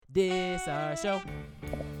This our show,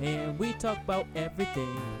 and we talk about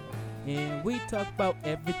everything, and we talk about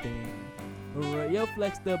everything. Royal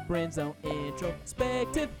Flex, the brand zone,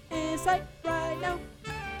 introspective insight right now.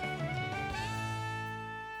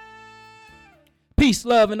 Peace,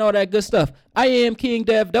 love, and all that good stuff. I am King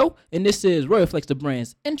Dev Doe, and this is Royal Flex, the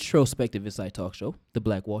brand's introspective insight talk show, the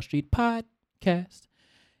Black Wall Street podcast.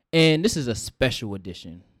 And this is a special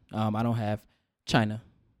edition. I don't have China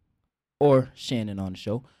or Shannon on the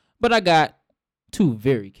show, but I got two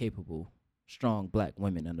very capable, strong black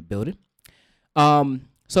women in the building.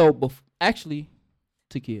 Actually,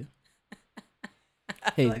 Takia.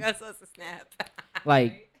 Hey, like I'm supposed to snap.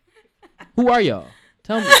 Like, who are y'all?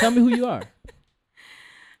 Tell me who you are.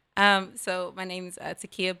 So my name is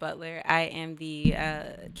Takia Butler. I am the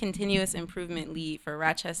continuous improvement lead for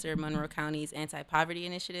Rochester Monroe County's anti-poverty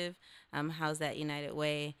initiative, housed at United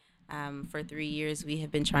Way. For 3 years, we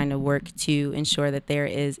have been trying to work to ensure that there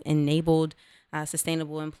is enabled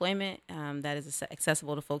sustainable employment that is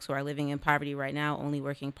accessible to folks who are living in poverty right now, only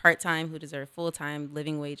working part-time, who deserve full-time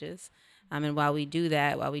living wages. And while we do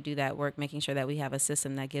that work, making sure that we have a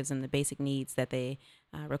system that gives them the basic needs that they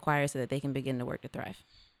require so that they can begin to work to thrive.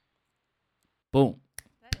 Boom.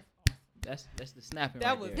 That's the snapping.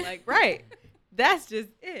 That right was there. like right. That's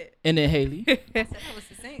just it. And then Haley. I said that was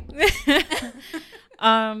succinct.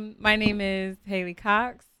 My name is Haley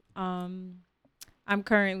Cox. I'm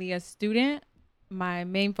currently a student. My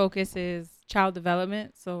main focus is child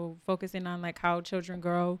development, so focusing on like how children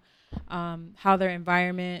grow, how their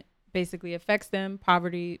environment basically affects them,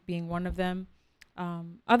 poverty being one of them,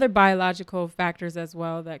 other biological factors as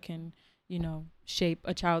well that can, shape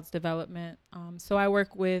a child's development. So I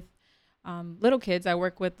work with little kids. I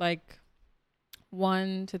work with like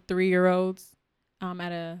 1 to 3 year olds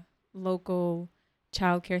at a local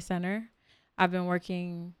child care center. I've been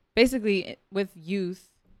working basically with youth,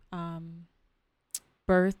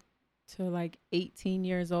 birth to like 18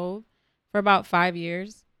 years old for about 5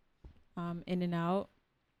 years, in and out.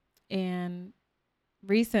 And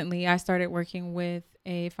recently I started working with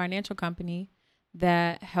a financial company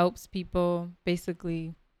that helps people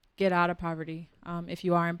basically get out of poverty, if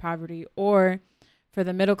you are in poverty, or for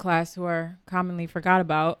the middle class who are commonly forgot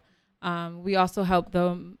about. We also help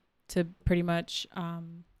them to pretty much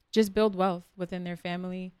just build wealth within their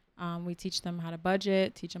family. We teach them how to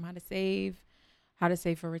budget, teach them how to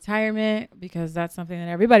save for retirement, because that's something that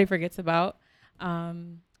everybody forgets about.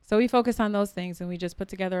 So we focus on those things, and we just put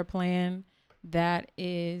together a plan that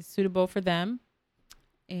is suitable for them.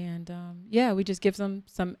 And we just give them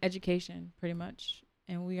some education pretty much.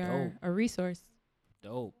 And we are a resource.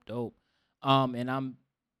 Dope. And I'm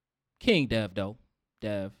King Dev Doe.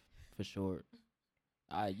 Dev for short.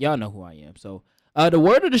 Y'all know who I am. So the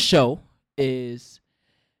word of the show is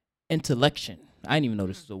intellection. I didn't even know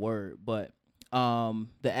this was a word, but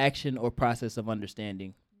the action or process of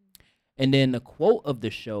understanding. And then the quote of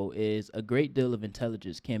the show is, a great deal of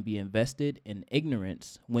intelligence can be invested in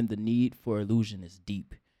ignorance when the need for illusion is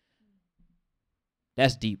deep.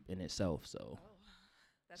 That's deep in itself. So,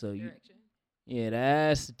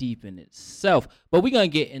 that's deep in itself. But we're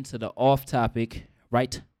going to get into the off topic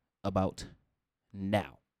right about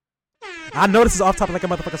now. I know this is off topic like a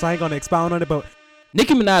motherfucker, so I ain't going to expound on it, but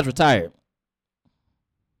Nicki Minaj retired.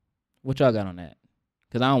 What y'all got on that?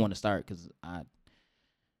 Because I don't want to start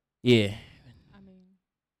yeah. I mean,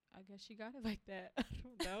 I guess she got it like that. I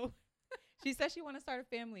don't know. She said she want to start a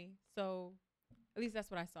family. So at least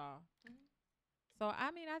that's what I saw. Mm-hmm. So,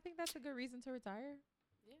 I mean, I think that's a good reason to retire.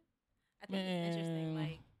 Yeah. I think it's interesting.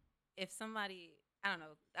 Like, if somebody, I don't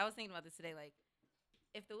know, I was thinking about this today. Like,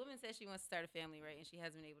 if the woman says she wants to start a family, right, and she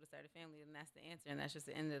hasn't been able to start a family, then that's the answer, and that's just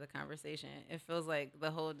the end of the conversation. It feels like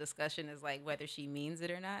the whole discussion is, like, whether she means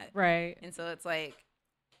it or not. Right. And so it's like,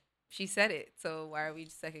 she said it, so why are we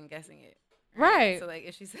second-guessing it? Right. So, like,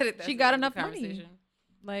 if she said it, that's she got the enough conversation.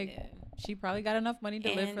 money. Like, she probably got enough money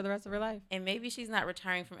to live for the rest of her life. And maybe she's not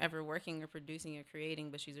retiring from ever working or producing or creating,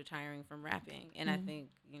 but she's retiring from rapping. And I think,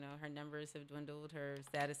 her numbers have dwindled, her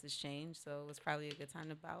status has changed, so it's probably a good time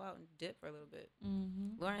to bow out and dip for a little bit.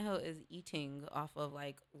 Mm-hmm. Lauryn Hill is eating off of,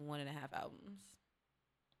 like, 1.5 albums.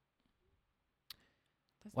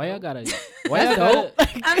 Why y'all gotta? I'm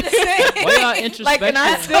just saying. Why y'all introspective? Like, and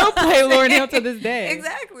I still play Lauryn Hill to this day.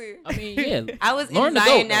 Exactly. I mean, yeah. I was Lauren in is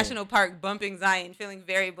Zion dope, National Park bumping Zion, feeling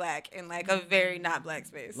very black in like a very not black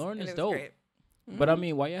space. Lauryn and is it was dope. great. But I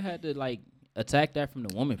mean, why y'all had to like attack that from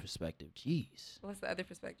the woman perspective? Jeez. What's the other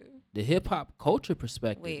perspective? The hip hop culture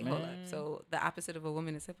perspective. Wait, man. hold up. So the opposite of a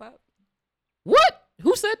woman is hip hop? What?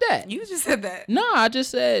 Who said that? You just said that. No, I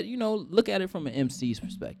just said, look at it from an MC's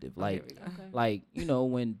perspective. Oh, here Like, we go.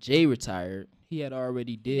 Okay. when Jay retired, he had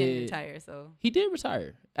already He didn't did. retire, so He did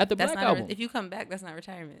retire at the that's Black not. album. If you come back, that's not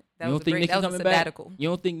retirement. That You was don't think a break. Nicki That was a coming back? sabbatical. You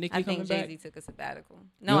don't think Nicki I coming think Jay back? Z took a sabbatical. don't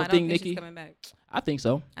No, I don't think think Nicki- she's coming back. I think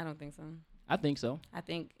so. I don't think so. I think so. I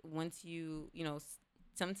think once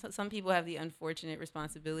some people have the unfortunate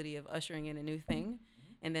responsibility of ushering in a new thing,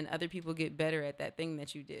 and then other people get better at that thing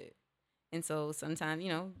that you did. And so sometimes,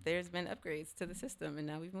 there's been upgrades to the system, and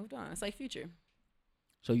now we've moved on. It's like Future.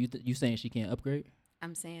 So you saying she can't upgrade?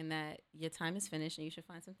 I'm saying that your time is finished, and you should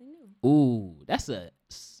find something new. Ooh, that's a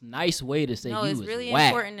nice way to say No, you it's was really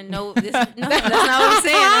whack. important to know this. No, that's not what I'm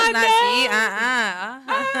saying. That's not.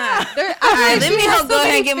 See, All right, let me go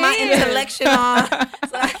ahead and get my intellection on,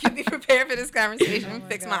 so I can be prepared for this conversation. Oh my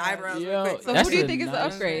Fix my God. eyebrows real Yo, quick. So that's who do you a think is the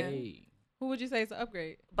nice upgrade? way. Who would you say is an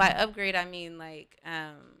upgrade? By upgrade, I mean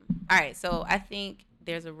all right. So I think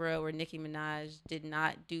there's a world where Nicki Minaj did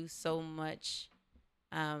not do so much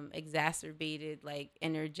exacerbated, like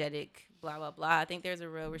energetic, blah blah blah. I think there's a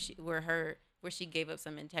world where she gave up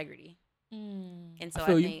some integrity, and so I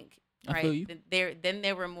feel I you. think I feel you.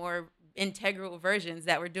 there were more integral versions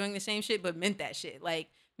that were doing the same shit but meant that shit. Like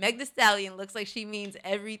Meg Thee Stallion looks like she means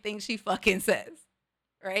everything she fucking says,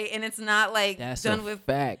 right? And it's not like That's done a with.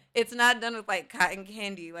 fact. It's not done with like cotton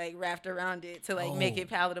candy like wrapped around it to like make Oh. it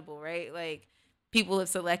palatable, right? Like people have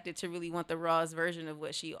selected to really want the rawest version of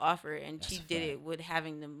what she offered, and That's she a did fact. it with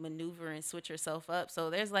having to maneuver and switch herself up. So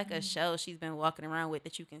there's like a shell she's been walking around with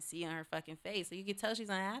that you can see on her fucking face, so you can tell she's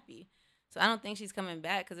unhappy. So I don't think she's coming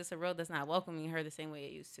back because it's a world that's not welcoming her the same way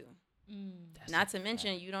it used to. That's Not a to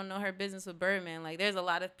mention, fact. you don't know her business with Birdman. Like, there's a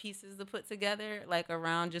lot of pieces to put together, like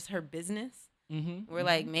around just her business. Where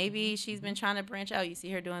like maybe she's been trying to branch out. You see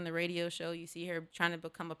her doing the radio show. You see her trying to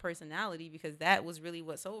become a personality because that was really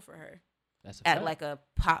what sold for her That's a at fact. like a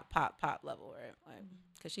pop level, right? Like,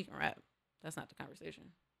 because she can rap. That's not the conversation.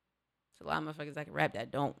 There's a lot of motherfuckers that can rap that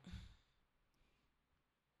don't.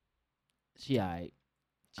 She alright.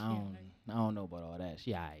 She I alright. don't know about all that.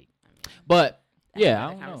 She alright. I mean, But that's yeah, I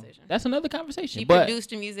another don't know. conversation. That's another conversation. She but produced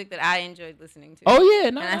the music that I enjoyed listening to. oh yeah,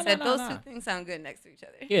 no, and I no, said no, those no. two things sound good next to each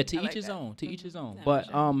other. Yeah, to I each like his that. own. To each his own. Yeah, for But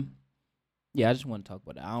sure. yeah, I just want to talk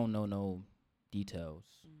about that. I don't know no details,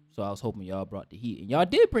 Mm. so I was hoping y'all brought the heat, and y'all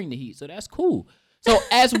did bring the heat, so that's cool. So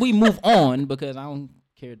as we move on, because I don't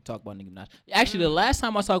care to talk about Nicki Minaj. Actually, the last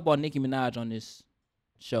time I talked about Nicki Minaj on this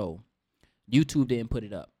show, YouTube didn't put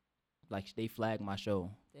it up. Like they flagged my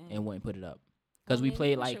show Damn. and wouldn't put it up because Well, we maybe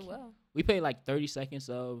played push like it well. we played like 30 seconds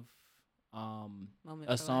of Moment a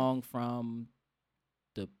for life. song from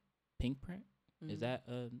the Pink Print. Is Mhm. that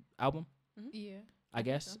an album? Yeah. I think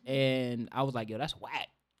guess. so. And I was like, yo, that's whack.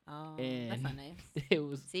 Oh, that's and- not nice. It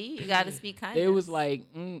was. See, you got to speak kindness. It was like,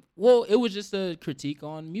 well, it was just a critique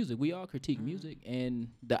on music. We all critique Mhm. music and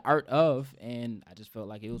the art of, and I just felt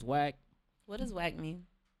like it was whack, What does whack mean?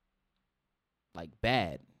 like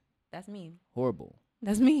bad, That's mean. horrible.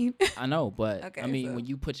 That's mean. I know, but Okay, I mean, so- when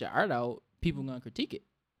you put your art out, people gonna critique it.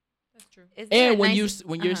 That's true. Is there And a when nice- you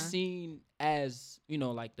when you're uh-huh. seen as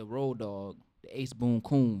like the Road Dogg, the Ace Boone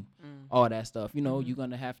Coon, Mm. all that stuff, Mhm. you're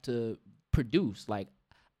gonna have to produce. Like,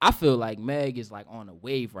 I feel like Meg is like on a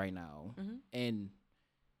wave right now, Mhm. and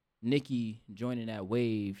Nicki joining that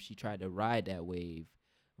wave, she tried to ride that wave,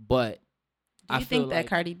 but Do I you feel think that like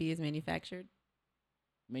Cardi B is manufactured?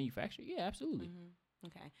 manufactured, yeah, absolutely.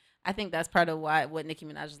 Okay, I think that's part of what Nicki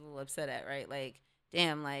Minaj is a little upset at, right? Like,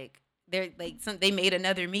 damn, like they're like they made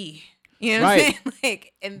another me, you know what Right. I'm saying?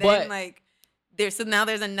 Like, and then But- like so now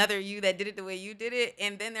there's another you that did it the way you did it,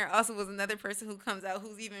 and then there also was another person who comes out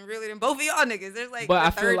who's even realer than both of y'all niggas. There's like But the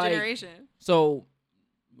I feel third like- generation. So,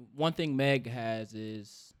 one thing Meg has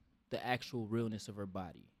is the actual realness of her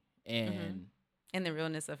body, and And the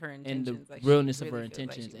realness of her and intentions. the like, she realness of her really feels like she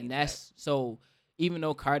intentions, and needs that's so. Even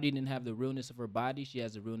though Cardi didn't have the realness of her body, she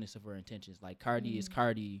has the realness of her intentions. Like Cardi is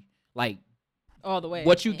Cardi. Like All the way.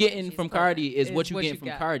 what you Yeah, getting she's from clever. Cardi is Is what you what getting you from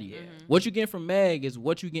got. Cardi. Mhm. What you getting from Meg is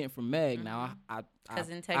what you getting from Meg. Now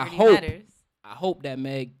Because I integrity hope matters. I hope that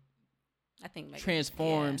Meg I think Megan-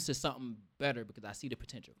 transforms to something better because I see the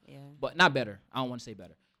potential. Yeah. But not better. I don't want to say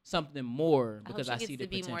better. Something more I because hope I she see gets the to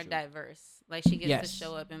be potential. more diverse. Like she gets Yes. to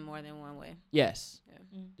show up in more than one way. Yes. Yeah.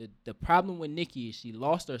 The problem with Nicki is she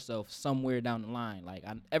lost herself somewhere down the line. Like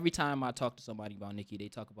every time I talk to somebody about Nicki, they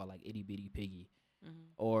talk about like Itty Bitty Piggy Mhm.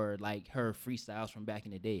 or like her freestyles from back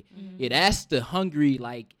in the day. Mhm. Yeah, that's the hungry,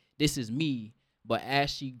 like, this is me. But as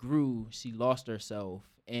she grew, she lost herself.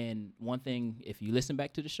 And one thing, if you listen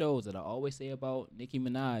back to the shows that I always say about Nicki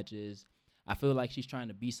Minaj is I feel like she's trying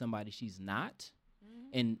to be somebody she's not. Mhm.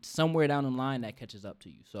 And somewhere down the line, that catches up to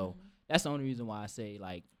you. So That's the only reason why I say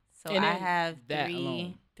like. So And I then have that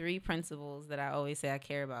alone. three principles that I always say I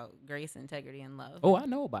care about: grace, integrity, and love. Oh, I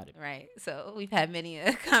know about it. Right. So we've had many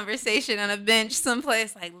a conversation on a bench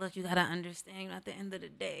someplace like, look, you got to understand at the end of the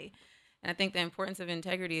day. And I think the importance of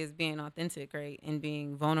integrity is being authentic, right? And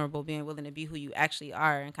being vulnerable, being willing to be who you actually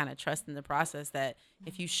are and kind of trust in the process that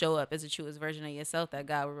if you show up as a truest version of yourself, that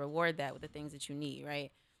God will reward that with the things that you need,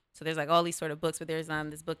 right? So there's like all these sort of books, but there's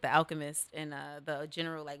this book, The Alchemist, and the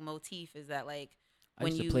general like motif is that like I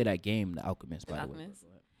when used to you play that game, The Alchemist, by the way. Alchemist?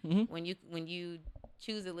 Mm-hmm. when you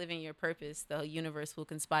choose to live in your purpose, the universe will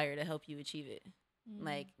conspire to help you achieve it.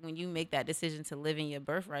 Like when you make that decision to live in your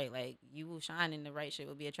birthright, like you will shine and the right shit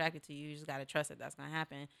will be attracted to you. You just got to trust that that's going to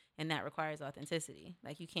happen. And that requires authenticity.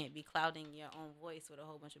 Like you can't be clouding your own voice with a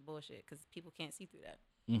whole bunch of bullshit because people can't see through that.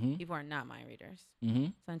 Mm-hmm. People are not mind readers. Mm-hmm.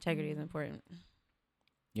 So integrity is important.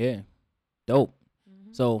 Yeah. Dope.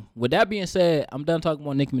 So with that being said, I'm done talking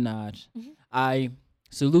about Nicki Minaj. I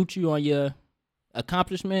salute you on your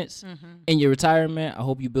accomplishments in your retirement. I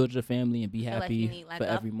hope you build your family and be Feel like happy you need like for a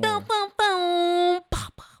every boom, more. boom, boom, pa,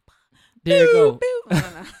 pa, pa. There you go. I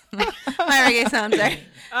don't know. My reggae sounds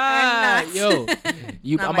are nuts. Yo,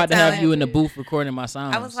 Not I'm my about to have talent. you in the booth recording my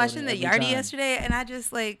sound. I was watching the Yardie yesterday, and I just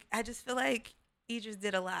feel like Idris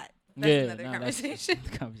did a lot. That's another conversation.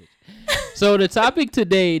 So the topic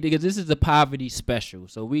today, because this is a poverty special,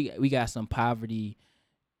 so we got some poverty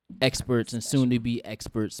experts and soon to be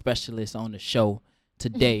expert specialists on the show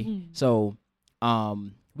today. So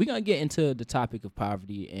we're gonna get into the topic of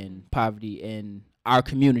poverty in our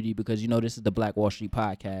community, because this is the Black Wall Street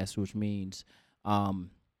podcast, which means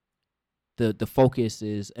the focus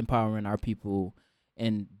is empowering our people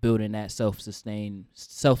and building that self-sustaining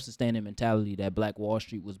mentality that Black Wall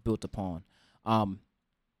Street was built upon.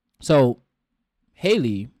 So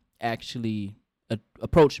Haley actually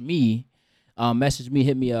approached me, messaged me,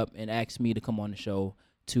 hit me up, and asked me to come on the show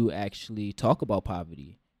to actually talk about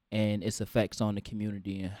poverty and its effects on the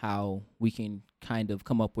community and how we can kind of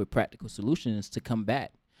come up with practical solutions to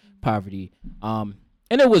combat poverty. And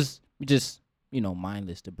it was just,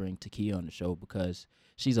 mindless to bring Takia on the show because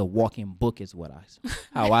she's a walking book is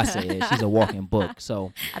how I say it. She's a walking book.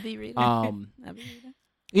 So I be reading.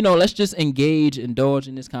 let's just indulge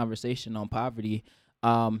in this conversation on poverty.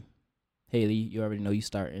 Haley, you already know you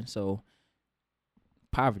starting. So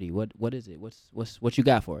poverty, what is it? What you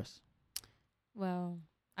got for us? Well,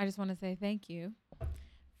 I just want to say thank you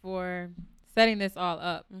for setting this all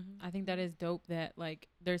up. I think that is dope that like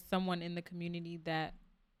there's someone in the community that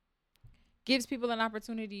gives people an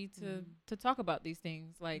opportunity to talk about these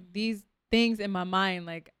things. Like these things in my mind,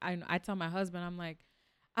 like I tell my husband, I'm like,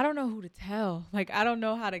 I don't know who to tell. Like I don't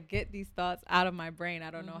know how to get these thoughts out of my brain. I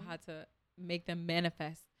don't know how to make them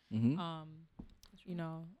manifest.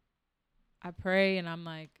 I pray and I'm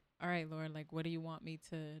like, all right, Lord, like what do you want me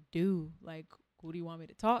to do? Like who do you want me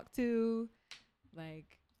to talk to?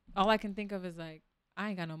 Like all I can think of is like I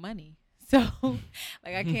ain't got no money. So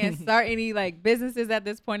like I can't start any like businesses at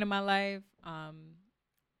this point in my life.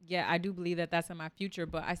 Yeah, I do believe that that's in my future,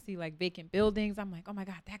 but I see like vacant buildings. I'm like, oh my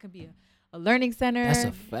God, that could be a learning center. That's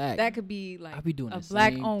a fact. That could be like I be doing a the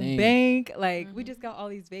Black same owned thing. bank. Like we just got all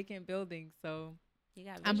these vacant buildings. So You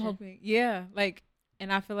got I'm vision. hoping, yeah, like,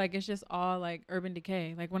 and I feel like it's just all like urban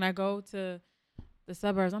decay. Like when I go to the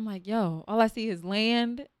suburbs, I'm like, yo, all I see is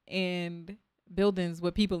land and buildings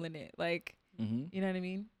with people in it. Like, you know what I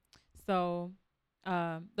mean? So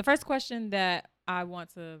the first question that I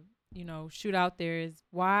want to, shoot out there is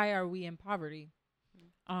why are we in poverty?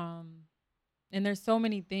 And there's so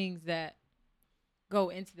many things that go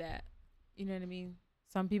into that. You know what I mean?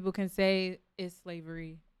 Some people can say it's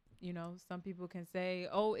slavery. Some people can say,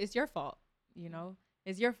 oh, it's your fault.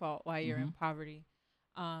 It's your fault why you're in poverty.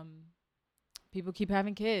 People keep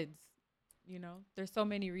having kids. There's so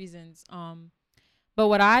many reasons. But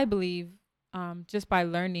what I believe, just by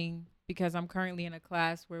learning, because I'm currently in a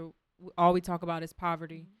class where all we talk about is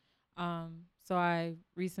poverty. So I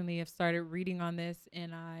recently have started reading on this,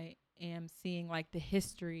 and I am seeing like the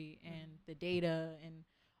history and the data and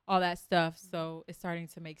all that stuff. So it's starting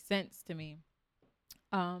to make sense to me.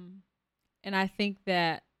 And I think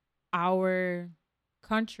that our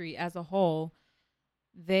country as a whole,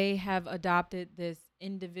 they have adopted this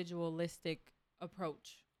individualistic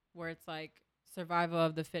approach where it's like survival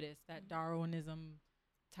of the fittest, that Darwinism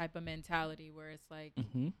type of mentality where it's like,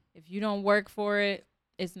 if you don't work for it,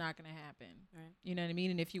 it's not going to happen. Right. You know what I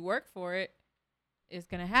mean? And if you work for it, it's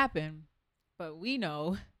going to happen. But we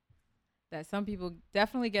know that some people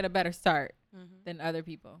definitely get a better start than other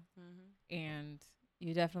people. And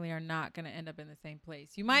you definitely are not going to end up in the same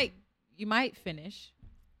place. You might finish,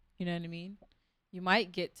 you know what I mean? You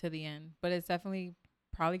might get to the end, but it's definitely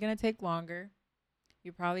probably going to take longer.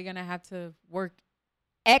 You're probably going to have to work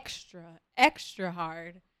extra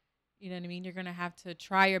hard. You know what I mean? You're going to have to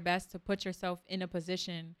try your best to put yourself in a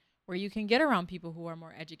position where you can get around people who are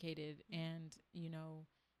more educated and, you know,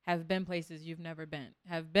 have been places you've never been,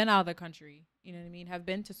 have been out of the country, you know what I mean? Have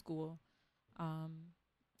been to school.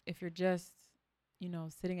 If you're just, you know,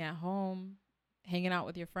 sitting at home, hanging out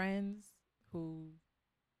with your friends who,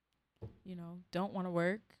 you know, don't want to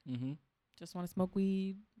work, just want to smoke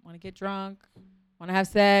weed, want to get drunk, want to have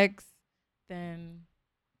sex, then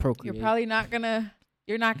Procreate. you're probably not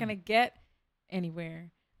gonna get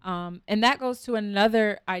anywhere. And that goes to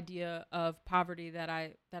another idea of poverty that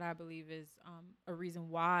I believe is a reason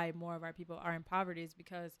why more of our people are in poverty, is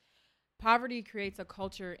because poverty creates a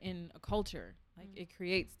culture in a culture. Like it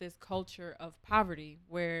creates this culture of poverty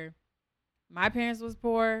where my parents was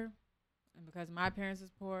poor, and because my parents was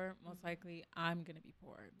poor, most likely I'm gonna be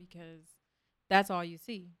poor because that's all you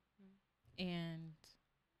see. And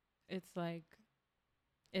it's like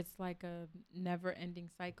a never-ending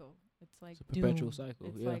cycle. It's like It's a perpetual doom. cycle.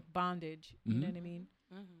 It's Yeah. like bondage. You know what I mean?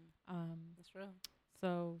 That's real.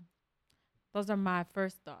 So those are my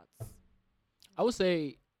first thoughts. I would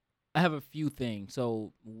say I have a few things.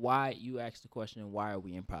 So why you asked the question, why are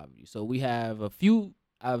we in poverty? So we have a few.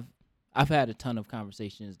 I've had a ton of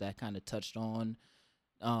conversations that kind of touched on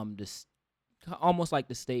this, almost like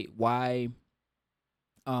the state, why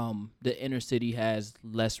the inner city has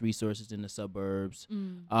less resources than the suburbs.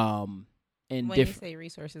 And When you say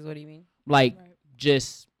resources, what do you mean? like Right.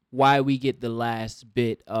 just why we get the last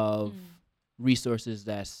bit of resources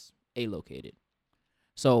that's allocated.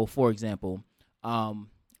 So, for example,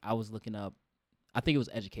 I was looking up, I think it was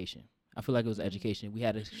education. I feel like it was education. We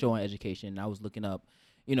had a show on education, and I was looking up,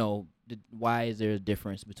 you know, why is there a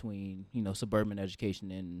difference between, you know, suburban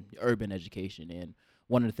education and urban education? And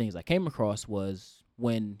one of the things I came across was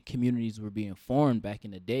when communities were being formed back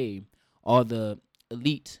in the day, all the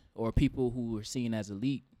elite or people who were seen as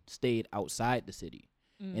elite stayed outside the city,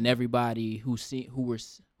 and everybody who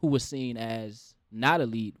was seen as not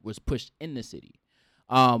elite was pushed in the city.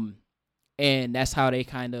 And that's how they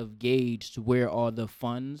kind of gauged where all the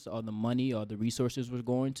funds, all the money, all the resources was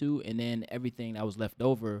going to, and then everything that was left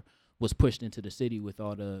over was pushed into the city with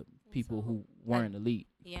all the people who weren't elite.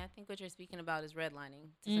 Yeah, I think what you're speaking about is redlining.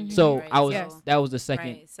 To some So degree, right? I was Yes. that was the second.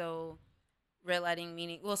 Right. So redlining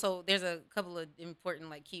meaning, well, so there's a couple of important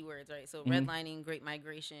like keywords, right? So Mhm. redlining, Great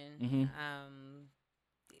Migration, Mhm.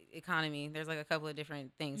 economy. There's like a couple of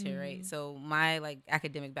different things here, right? So my like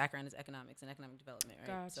academic background is economics and economic development, right?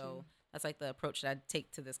 Got So you. that's like the approach that I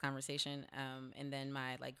take to this conversation. And then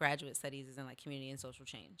my like graduate studies is in like community and social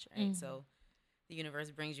change, right? So the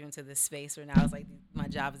universe brings you into this space where now it's like my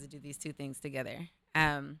job is to do these two things together.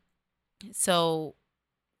 So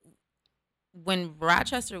when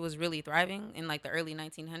Rochester was really thriving in like the early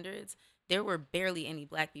 1900s, there were barely any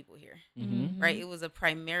black people here, right? It was a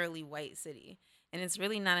primarily white city. And it's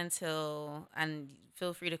really not until, and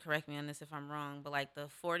feel free to correct me on this if I'm wrong, but like the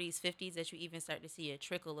 40s, 50s that you even start to see a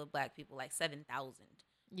trickle of black people, like 7,000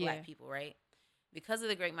 black people, right? Because of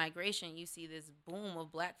the Great Migration, you see this boom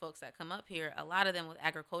of black folks that come up here, a lot of them with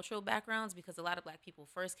agricultural backgrounds, because a lot of black people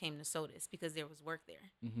first came to Sodus because there was work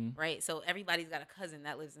there, right? So everybody's got a cousin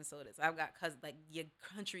that lives in Sodus. I've got cousins, like your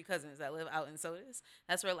country cousins that live out in Sodus.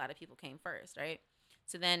 That's where a lot of people came first, right?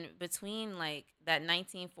 So then between like that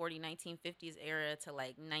 1940, 1950s era to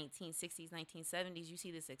like 1960s, 1970s, you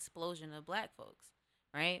see this explosion of black folks,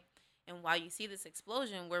 right? And while you see this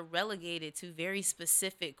explosion, we're relegated to very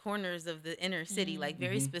specific corners of the inner city, like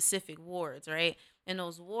very specific wards, right? And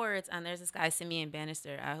those wards, and there's this guy, Simeon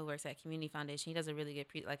Bannister, who works at Community Foundation. He does a really good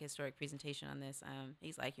historic presentation on this.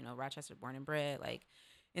 He's like, you know, Rochester born and bred, like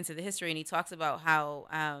into the history, and he talks about how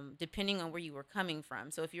depending on where you were coming from,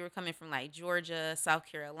 so if you were coming from like Georgia, South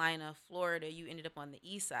Carolina, Florida, you ended up on the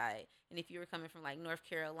east side, and if you were coming from like North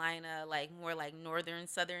Carolina, like more like northern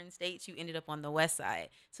southern states, you ended up on the west side.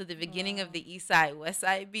 So the beginning of the east side west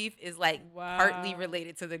side beef is like partly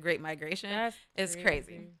related to the Great Migration. It's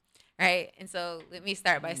crazy. Right. And so let me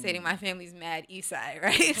start by stating my family's mad east side,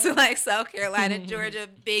 right? So like South Carolina, Georgia,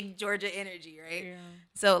 big Georgia energy, right? Yeah.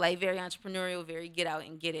 So like very entrepreneurial, very get out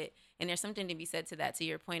and get it. And there's something to be said to that, to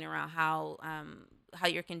your point around how how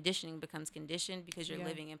your conditioning becomes conditioned because you're Yeah.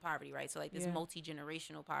 living in poverty, right? So like this Yeah.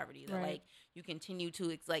 multi-generational poverty that Right. like you continue to,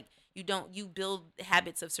 it's like you build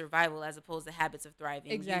habits of survival as opposed to habits of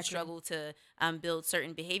thriving. Exactly. You struggle to build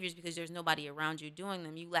certain behaviors because there's nobody around you doing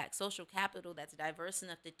them. You lack social capital that's diverse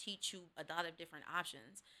enough to teach you a lot of different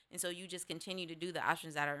options, and so you just continue to do the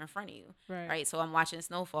options that are in front of you, right? So I'm watching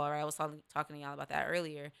Snowfall, right? I was talking to y'all about that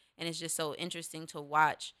earlier, and it's just so interesting to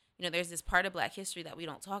watch. You know, there's this part of Black history that we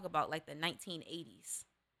don't talk about, like the 1980s.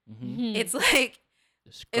 Mm-hmm. It's like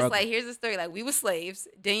The struggle. it's like, here's the story. Like, we were slaves.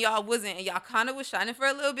 Then y'all wasn't. And y'all kind of was shining for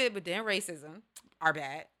a little bit. But then racism, our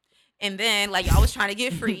bad. And then, like, y'all was trying to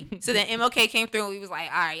get free. So then MLK came through and we was like,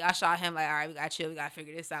 all right, y'all shot him. Like, all right, we got to chill. We got to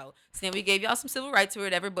figure this out. So then we gave y'all some civil rights or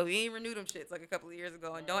whatever. But we ain't renewed them shits like a couple of years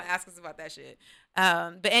ago. And don't ask us about that shit.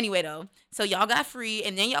 But anyway, though. So y'all got free.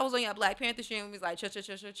 And then y'all was on your Black Panther shit. And we was like,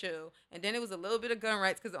 chill. And then it was a little bit of gun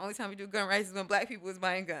rights. Because the only time we do gun rights is when Black people was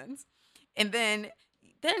buying guns. And then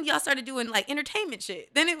y'all started doing like entertainment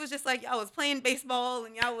shit. Then it was just like y'all was playing baseball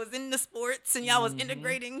and y'all was in the sports and y'all was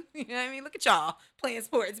integrating. You know what I mean? Look at y'all playing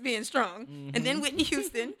sports, being strong. And then Whitney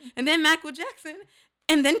Houston, and then Michael Jackson,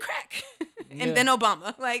 and then crack, and then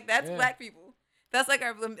Obama. Like that's Black people. That's like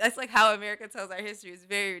how America tells our history. It's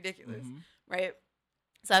very ridiculous, right?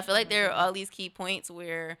 So I feel like there are all these key points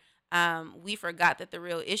where we forgot that the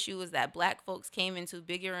real issue is that Black folks came into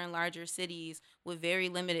bigger and larger cities with very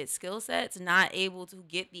limited skill sets, not able to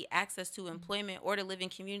get the access to employment or to live in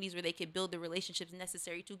communities where they could build the relationships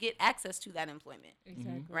necessary to get access to that employment.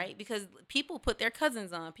 Exactly. Right? Because people put their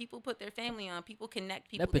cousins on, people put their family on, people connect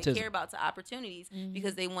people Nepotism. they care about to opportunities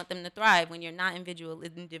because they want them to thrive. When you're not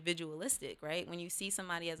individualistic, right? When you see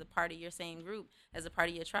somebody as a part of your same group, as a part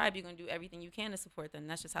of your tribe, you're going to do everything you can to support them.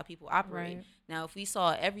 That's just how people operate. Right. Now, if we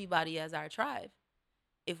saw everybody as our tribe,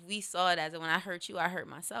 if we saw it as when I hurt you, I hurt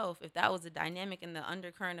myself, if that was the dynamic and the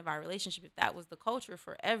undercurrent of our relationship, if that was the culture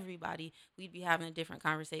for everybody, we'd be having a different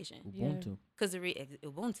conversation. Ubuntu. Because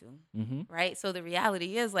Ubuntu, Mm-hmm. right? So the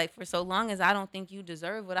reality is, like, for so long as I don't think you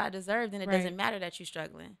deserve what I deserve, then it Right. doesn't matter that you're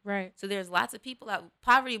struggling. Right. So there's lots of people that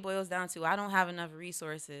poverty boils down to I don't have enough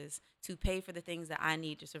resources to pay for the things that I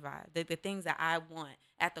need to survive, the things that I want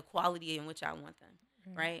at the quality in which I want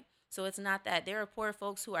them, right? So it's not that there are poor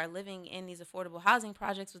folks who are living in these affordable housing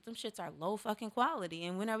projects, but them shits are low fucking quality.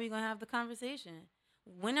 And when are we going to have the conversation?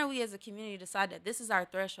 When are we as a community decide that this is our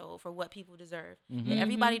threshold for what people deserve? That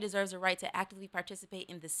everybody deserves a right to actively participate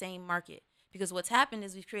in the same market. Because what's happened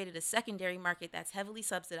is we've created a secondary market that's heavily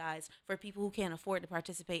subsidized for people who can't afford to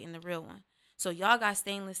participate in the real one. So y'all got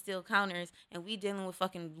stainless steel counters and we dealing with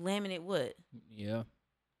fucking laminate wood. Yeah.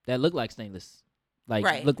 That look like stainless. Like,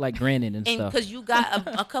 Right. look like granite and And stuff. because you got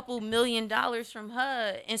a couple $1 million from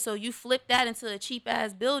HUD, and so you flip that into a cheap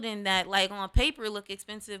ass building that, like, on paper look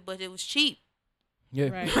expensive, but it was cheap, Yeah.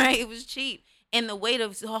 Right. right? It was cheap, and the way the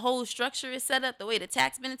whole structure is set up, the way the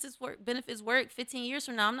tax benefits work, 15 years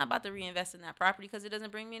from now, I'm not about to reinvest in that property because it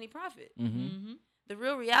doesn't bring me any profit. Mm-hmm. The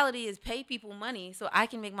real reality is pay people money so I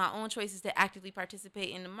can make my own choices to actively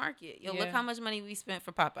participate in the market. Yo, look Yeah. how much money we spent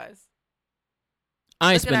for Popeyes.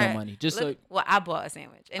 I ain't Look at spend no our- money. Just Look, well, I bought a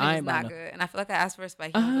sandwich and I it was ain't buy not no- good. And I feel like I asked for a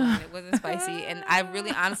spicy one and it wasn't spicy. And I really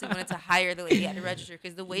honestly wanted to hire the lady at the register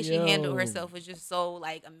because the way she handled Yo. herself was just so,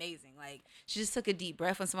 like, amazing. Like, she just took a deep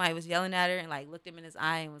breath when somebody was yelling at her and, like, looked him in his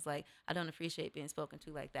eye and was like, I don't appreciate being spoken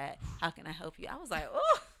to like that. How can I help you? I was like,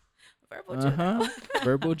 oh, verbal judo.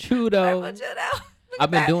 Verbal judo. Verbal judo. Look I've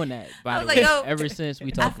at been that. doing that, I by the was way, like, yo, ever since we I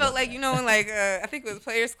talked felt about like, that. you know, when, like, I think it was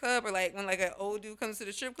Players Club or, like, when, like, an old dude comes to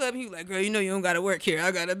the strip club and he was like, girl, you know you don't got to work here.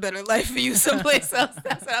 I got a better life for you someplace else.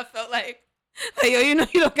 That's what I felt like. Like, yo, you know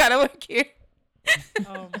you don't got to work here.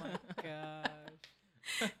 Oh my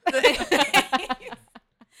gosh.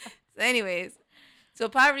 So anyways, so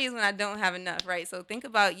poverty is when I don't have enough, right? So think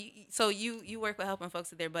about you. So you work with helping folks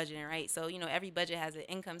with their budgeting, right? So, you know, every budget has an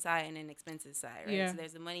income side and an expenses side, right? Yeah. So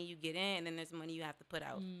there's the money you get in and then there's the money you have to put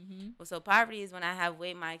out. Mm-hmm. Well, so poverty is when I have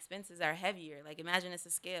my expenses are heavier. Like, imagine it's a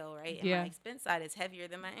scale, right? And Yeah. my expense side is heavier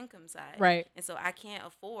than my income side. Right. And so I can't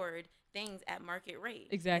afford things at market rate.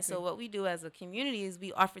 Exactly. And so what we do as a community is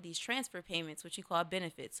we offer these transfer payments, which you call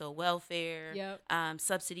benefits. So welfare, Yep.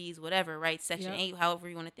 subsidies, whatever, right? Section Yep. 8, however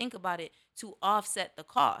you want to think about it, to offset the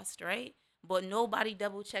cost, right? But nobody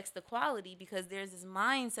double checks the quality because there's this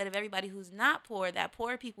mindset of everybody who's not poor that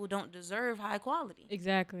poor people don't deserve high quality.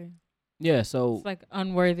 Exactly. Yeah, so It's like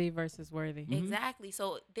unworthy versus worthy. Mhm. Exactly.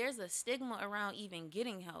 So there's a stigma around even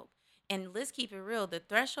getting help. And let's keep it real. The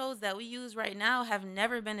thresholds that we use right now have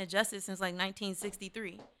never been adjusted since like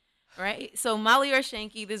 1963. Right? So Molly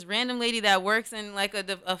Orshanky, this random lady that works in like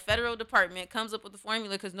a federal department, comes up with the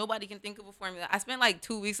formula because nobody can think of a formula. I spent like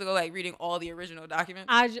 2 weeks ago like reading all the original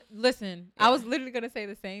documents. Listen. Yeah. I was literally gonna say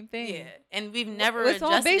the same thing. Yeah, and we've never It's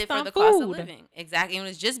all adjusted based it for on the cost of food. living. Exactly, and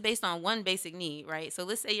it's just based on one basic need, right? So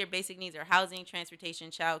let's say your basic needs are housing, transportation,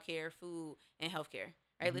 childcare, food, and healthcare,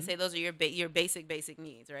 right? Let's say those are your basic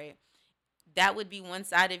needs, right? That would be one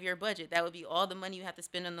side of your budget. That would be all the money you have to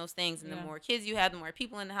spend on those things. And the Yeah. more kids you have, the more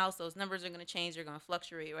people in the house, those numbers are going to change. They're going to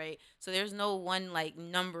fluctuate, right? So there's no one like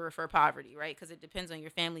number for poverty, right? Because it depends on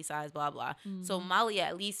your family size, blah, blah. So Molly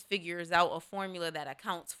at least figures out a formula that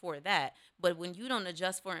accounts for that. But when you don't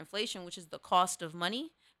adjust for inflation, which is the cost of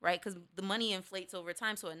money, right? Because the money inflates over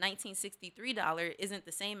time. So a $1963 isn't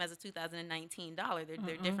the same as a $2019.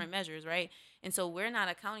 They're different measures, right? And so we're not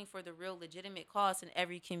accounting for the real legitimate costs in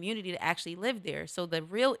every community to actually live there. So the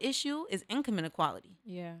real issue is income inequality.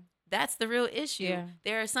 Yeah. That's the real issue. Yeah.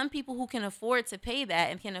 There are some people who can afford to pay that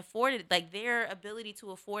and can afford it, like their ability to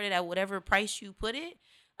afford it at whatever price you put it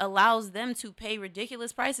allows them to pay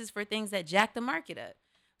ridiculous prices for things that jack the market up.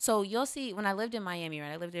 So you'll see when I lived in Miami,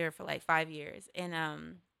 right? I lived there for like 5 years.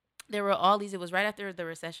 And there were all these, it was right after the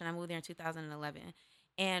recession. I moved there in 2011.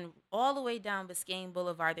 And all the way down Biscayne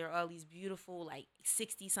Boulevard, there are all these beautiful, like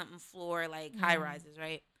 60-something floor, like high rises,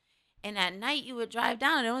 right? And at night, you would drive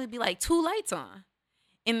down and there would only be like 2 lights on.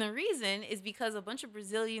 And the reason is because a bunch of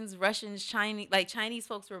Brazilians, Russians, Chinese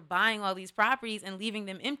folks were buying all these properties and leaving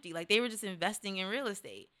them empty. Like they were just investing in real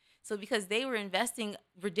estate. So because they were investing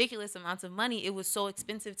ridiculous amounts of money, it was so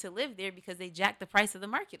expensive to live there because they jacked the price of the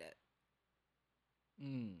market up.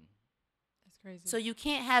 That's crazy. So you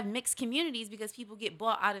can't have mixed communities because people get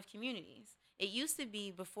bought out of communities. It used to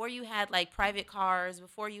be before you had like private cars,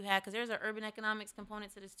 before you had, because there's an urban economics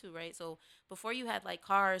component to this too, right? So before you had like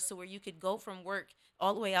cars to where you could go from work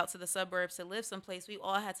all the way out to the suburbs to live someplace, we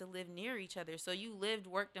all had to live near each other. So you lived,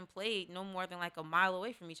 worked, and played no more than like a mile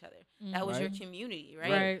away from each other. That was your Right. community,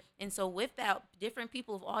 right? Right. And so with that, different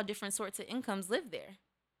people of all different sorts of incomes lived there.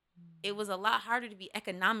 It was a lot harder to be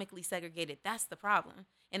economically segregated. That's the problem.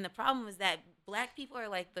 And the problem is that black people are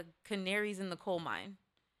like the canaries in the coal mine.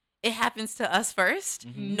 It happens to us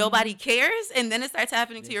 1st. Nobody cares. And then it starts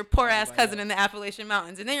happening to Yes, your poor ass everybody cousin else. in the Appalachian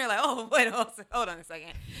Mountains. And then you're like, oh, wait, hold on a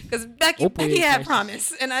second. Because Becky Opioid had crisis.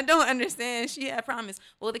 promise. And I don't understand. She had promise.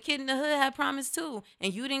 Well, the kid in the hood had promise too.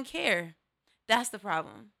 And you didn't care. That's the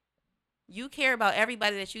problem. You care about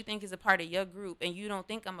everybody that you think is a part of your group. And you don't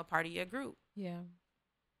think I'm a part of your group. Yeah.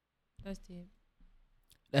 That's deep.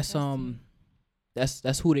 That's That's deep.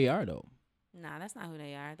 that's who they are though. Nah, that's not who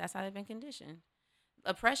they are. That's how they've been conditioned.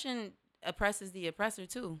 Oppression oppresses the oppressor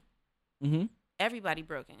too. Mm-hmm. Everybody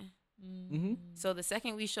broken. Mm-hmm. So the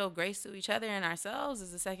second we show grace to each other and ourselves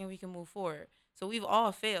is the second we can move forward. So we've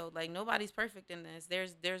all failed. Like nobody's perfect in this.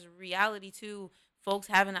 There's reality to folks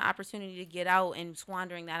having the opportunity to get out and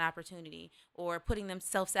squandering that opportunity or putting them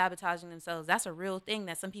self-sabotaging themselves. That's a real thing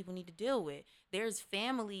that some people need to deal with. There's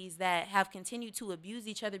families that have continued to abuse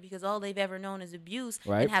each other because all they've ever known is abuse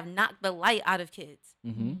Right. and have knocked the light out of kids.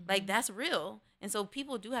 Mm-hmm. Like that's real. And so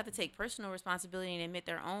people do have to take personal responsibility and admit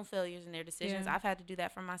their own failures and their decisions. Yeah. I've had to do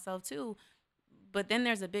that for myself too. But then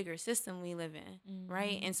there's a bigger system we live in,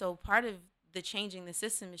 right? And so part of the changing the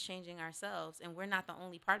system is changing ourselves, and we're not the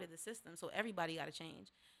only part of the system. So everybody got to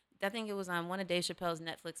change. I think it was on one of Dave Chappelle's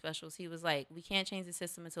Netflix specials. He was like, "We can't change the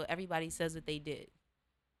system until everybody says what they did."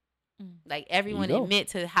 Like everyone go. admit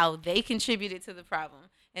to how they contributed to the problem,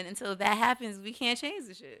 and until that happens, we can't change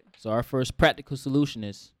the shit. So our first practical solution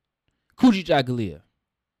is Kujichagulia,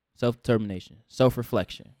 self-determination,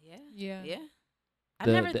 self-reflection. Yeah, Yeah. yeah. I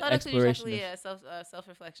The- never the thought of exploration Kujichagulia of- as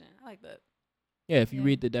self-reflection. I like that. Yeah, if you Yeah.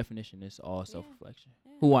 read the definition, it's all self-reflection.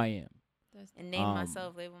 Yeah. Who I am. That's And name Um,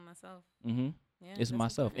 myself, label myself. Mm-hmm. Yeah, It's that's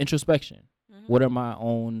myself. important. Introspection. Mhm. What are my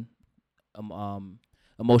own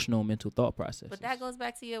emotional and mental thought processes? But that goes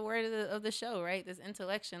back to your word of the show, right? This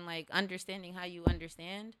intellection, like understanding how you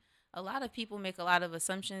understand. A lot of people make a lot of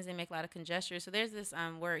assumptions. They make a lot of conjectures. So there's this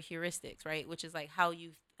word heuristics, right? Which is like how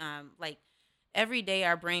you like every day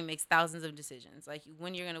our brain makes thousands of decisions. Like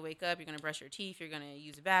when you're gonna wake up, you're gonna brush your teeth, you're gonna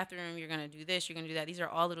use the bathroom, you're gonna do this, you're gonna do that. These are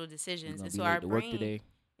all little You're decisions, gonna and be so late our to work brain today.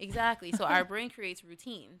 exactly. So our brain creates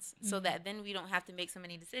routines so that then we don't have to make so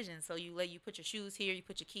many decisions. So you put your shoes here, you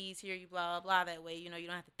put your keys here, you blah blah blah. That way, you don't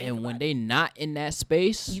have to think And about when it. they not in that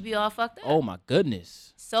space, You be all fucked up. oh my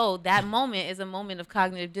goodness. So that moment is a moment of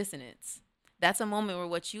cognitive dissonance. That's a moment where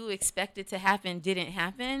what you expected to happen didn't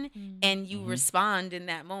happen, and you respond in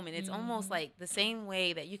that moment. It's almost like the same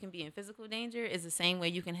way that you can be in physical danger is the same way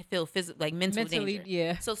you can feel mental danger.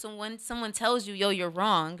 Yeah. So someone tells you, yo, you're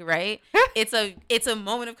wrong, right? it's a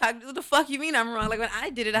moment of cognition. What the fuck you mean I'm wrong? Like when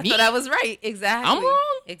I did it, I thought I was right. Exactly. I'm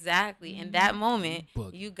wrong? Exactly. In that moment,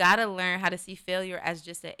 Boogie. you gotta learn how to see failure as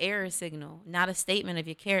just an error signal, not a statement of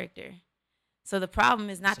your character. So the problem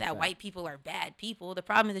is not that white people are bad people. The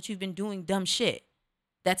problem is that you've been doing dumb shit.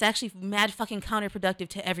 That's actually mad fucking counterproductive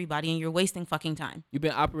to everybody, and you're wasting fucking time. You've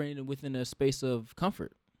been operating within a space of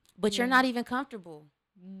comfort. But you're not even comfortable.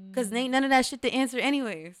 Because ain't none of that shit to answer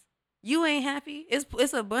anyways. You ain't happy.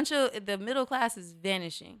 It's a bunch of, the middle class is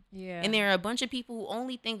vanishing. Yeah. And there are a bunch of people who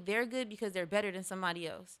only think they're good because they're better than somebody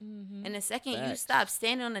else. And the second you Facts. stop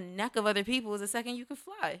standing on the neck of other people is the second you can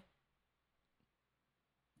fly.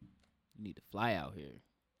 You need to fly out here.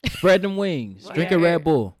 Spread them wings. Drink a Red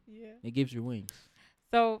Bull. Yeah. It gives you wings.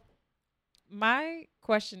 So my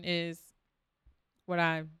question is, what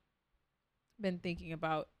I've been thinking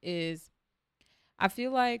about is, I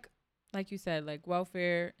feel like you said, like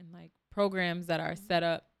welfare and like programs that are set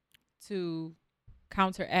up to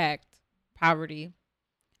counteract poverty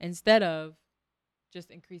instead of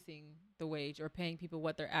just increasing the wage or paying people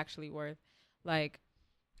what they're actually worth. Like,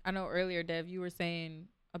 I know earlier, Dev, you were saying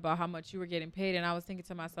about how much you were getting paid, and I was thinking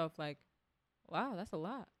to myself, like, wow, that's a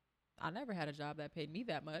lot. I never had a job that paid me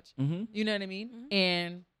that much. Mm-hmm. You know what I mean?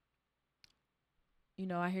 And, you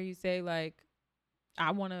know, I hear you say, like,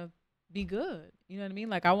 I want to be good. You know what I mean?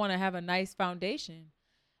 Like, I want to have a nice foundation.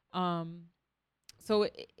 So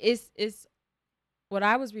it's what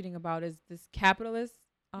I was reading about is this capitalist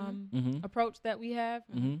approach that we have,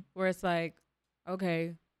 where it's like,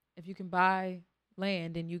 okay, if you can buy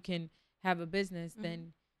land and you can have a business,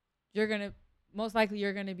 then you're most likely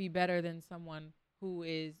gonna be better than someone who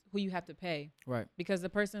you have to pay. Right. Because the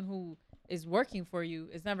person who is working for you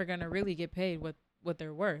is never gonna really get paid what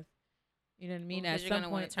they're worth. You know what I mean? Well, at some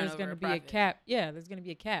point, there's going to be a profit. cap. Yeah, there's going to be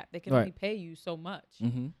a cap. They can Right. only pay you so much.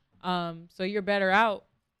 Mm-hmm. So you're better out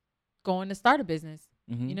going to start a business.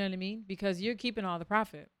 Mm-hmm. You know what I mean? Because you're keeping all the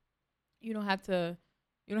profit. You don't have to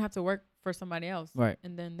work for somebody else. Right.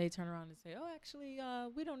 And then they turn around and say, "Oh, actually,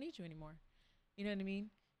 we don't need you anymore." You know what I mean?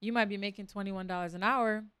 You might be making $21 an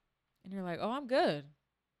hour, and you're like, "Oh, I'm good."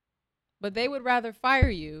 But they would rather fire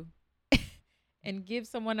you and give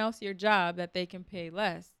someone else your job that they can pay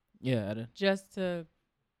less. Yeah. Just to,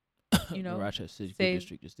 you know, the Rochester City School save-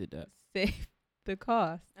 District just did that. save the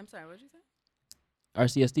cost. I'm sorry, what did you say?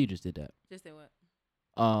 RCSD just did that. Just say what?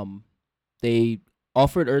 They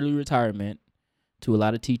offered early retirement to a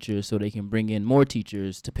lot of teachers so they can bring in more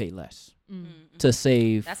teachers to pay less, to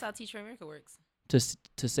save, That's how Teach for America works.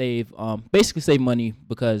 to save, basically save money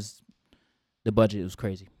because the budget was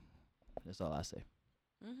crazy. That's all I say.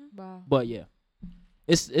 Wow. But yeah,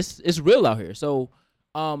 it's real out here. So,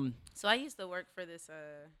 So I used to work for this.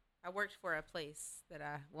 I worked for a place that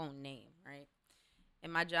I won't name, right?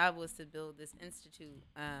 And my job was to build this institute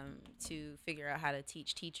to figure out how to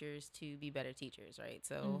teach teachers to be better teachers, right?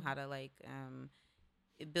 So how to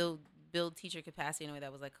build teacher capacity in a way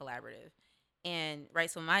that was like collaborative. And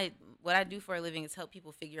right, so what I do for a living is help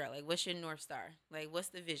people figure out like what's your North Star, like what's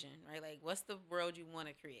the vision, right? Like what's the world you want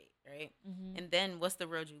to create, right? And then what's the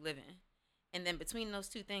world you live in? And then between those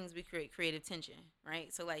two things, we create creative tension,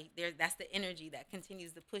 right? So like that's the energy that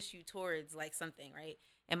continues to push you towards like something, right?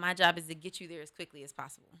 And my job is to get you there as quickly as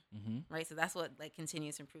possible, right? So that's what like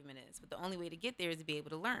continuous improvement is. But the only way to get there is to be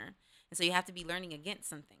able to learn. And so you have to be learning against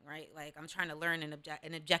something, right? Like I'm trying to learn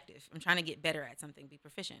an objective. I'm trying to get better at something, be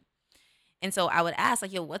proficient. And so I would ask,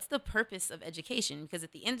 like, yo, what's the purpose of education? Because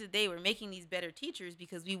at the end of the day, we're making these better teachers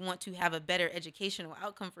because we want to have a better educational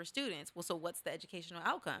outcome for students. Well, so what's the educational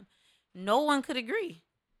outcome? No one could agree.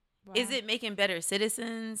 Wow. Is it making better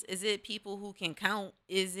citizens? Is it people who can count?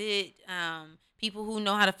 Is it people who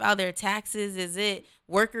know how to file their taxes? Is it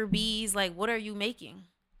worker bees? Like, what are you making?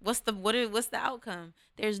 What's the outcome?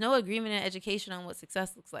 There's no agreement in education on what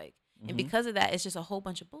success looks like. And because of that, it's just a whole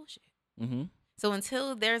bunch of bullshit. So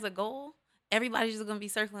until there's a goal, everybody's just going to be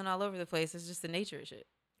circling all over the place. It's just the nature of shit.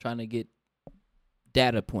 Trying to get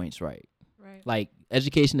data points right. Right. Like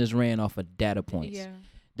education is ran off of data points. Yeah.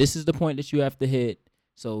 This is the point that you have to hit.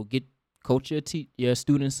 So coach your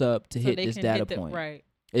students up to hit this data point. Right.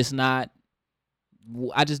 It's not.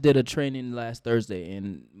 I just did a training last Thursday,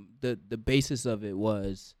 and the basis of it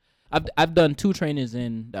was I've done 2 trainings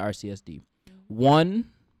in the RCSD. One,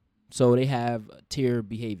 so they have tier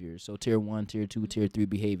behaviors. So tier 1, tier 2, tier 3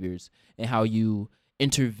 behaviors, and how you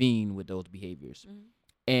intervene with those behaviors.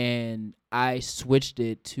 And I switched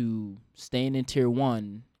it to staying in tier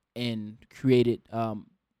 1 and created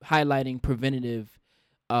highlighting preventative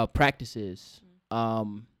practices,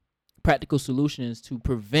 practical solutions to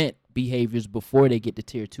prevent behaviors before they get to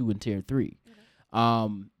tier 2 and tier 3.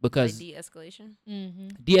 Because Like de-escalation.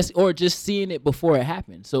 Mm-hmm. or just seeing it before it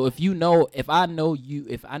happens. So if I know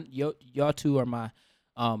you, y'all two are my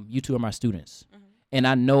you two are my students, and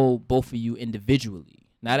I know both of you individually,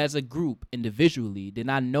 not as a group, individually, then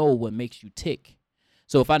I know what makes you tick.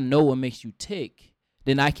 So if I know what makes you tick,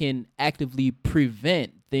 then I can actively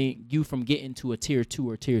prevent you from getting to a tier 2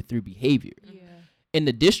 or tier 3 behavior. Yeah. In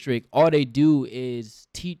the district, all they do is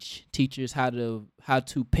teach teachers how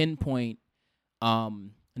to pinpoint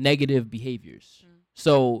negative behaviors.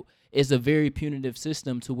 So it's a very punitive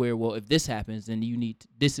system to where, well, if this happens, then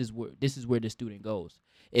this is where the student goes.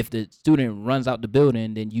 If the student runs out the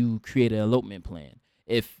building, then you create an elopement plan.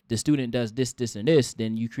 If the student does this, this, and this,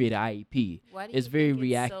 then you create an IEP. Why do It's you very think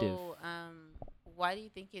reactive. So, why do you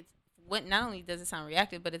think it's what? Not only does it sound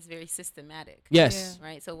reactive, but it's very systematic. Yes.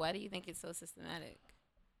 Right. So why do you think it's so systematic?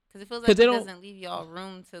 Because it feels 'Cause like they it don't- doesn't leave y'all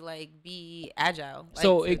room to like be agile. Like,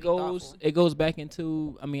 So to be it goes thoughtful. it goes back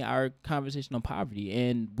into our conversation on poverty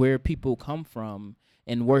and where people come from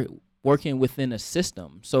and working within a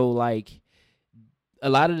system. So like a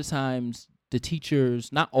lot of the times the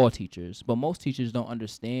teachers, not all teachers, but most teachers don't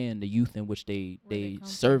understand the youth in which they they come from.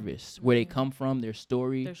 service, where they Yeah. come from, their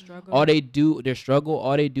story. Their struggle. All they do, their struggle,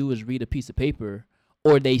 all they do is read a piece of paper,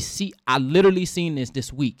 or they see. I literally seen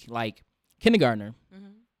this week, like kindergartner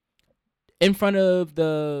in front of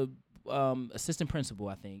the assistant principal,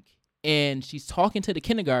 I think, and she's talking to the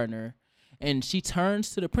kindergartner, and she turns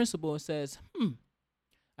to the principal and says,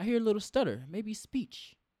 I hear a little stutter, maybe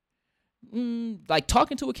speech. Like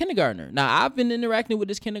talking to a kindergartner. Now, I've been interacting with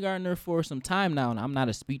this kindergartner for some time now, and I'm not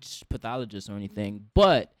a speech pathologist or anything,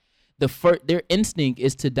 but their instinct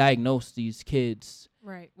is to diagnose these kids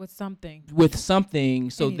Right. With something.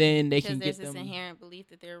 so Anything. then they Because can there's get this them. inherent belief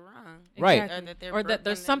that they're wrong. Right. Exactly. Or that they're Or that broken,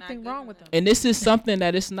 there's they're something not wrong good with them. enough. And this is something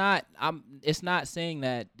that it's not saying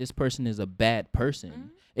that this person is a bad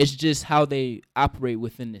person. It's just how they operate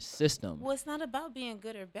within this system. Well, it's not about being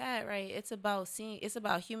good or bad, right? It's about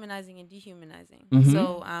humanizing and dehumanizing. Mhm.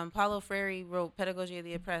 So, Paulo Freire wrote Pedagogy of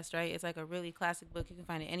the Oppressed, right? It's like a really classic book. You can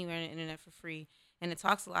find it anywhere on the internet for free. And it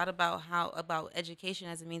talks a lot about about education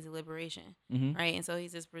as a means of liberation, Mhm. right? And so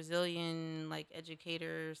he's this Brazilian like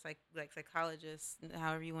educator, psychologist,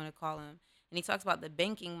 however you want to call him. And he talks about the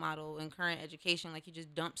banking model in current education, like you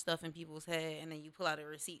just dump stuff in people's head and then you pull out a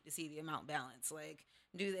receipt to see the amount balance. Like,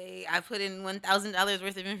 I put in $1,000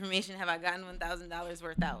 worth of information, have I gotten $1,000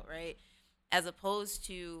 worth out, right? As opposed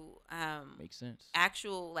to Makes sense.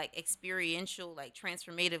 actual like experiential like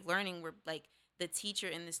transformative learning where like the teacher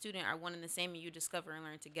and the student are one and the same and you discover and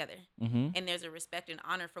learn together. Mhm. And there's a respect and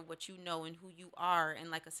honor for what you know and who you are and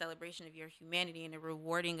like a celebration of your humanity and a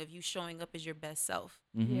rewarding of you showing up as your best self.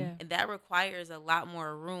 Mhm. Yeah. And that requires a lot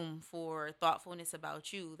more room for thoughtfulness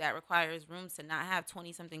about you. That requires rooms to not have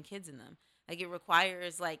 20 something kids in them. Like it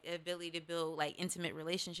requires like the ability to build like intimate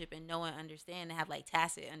relationship and know and understand, to have like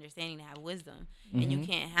tacit understanding, to have wisdom. And you Mhm.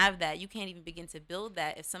 can't have that. You can't even begin to build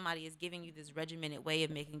that if somebody is giving you this regimented way of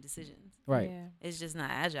making decisions. Right. Yeah. It's just not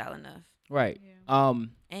agile enough. Right. Yeah. And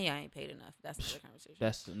y'all ain't paid enough. That's another conversation.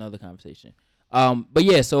 That's another conversation. But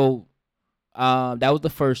yeah, so that was the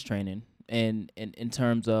first training, and in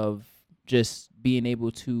terms of just being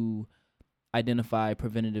able to identify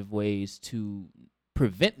preventative ways to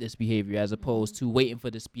prevent this behavior as opposed to waiting for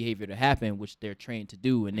this behavior to happen, which they're trained to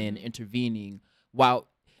do, and then intervening. While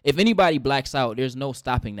if anybody blacks out, there's no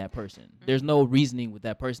stopping that person. There's no reasoning with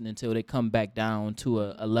that person until they come back down to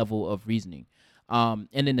a level of reasoning. And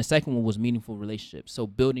then the second one was meaningful relationships. So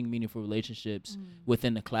building meaningful relationships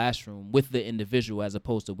within the classroom with the individual as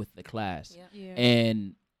opposed to with the class. Yep. Yeah.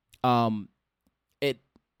 And it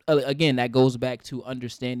again, that goes back to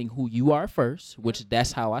understanding who you are first, which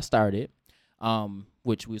that's how I started,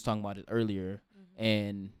 which we was talking about it earlier.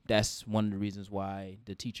 And that's one of the reasons why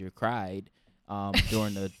the teacher cried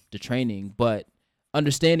during the training. But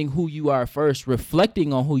understanding who you are first,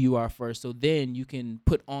 reflecting on who you are first, so then you can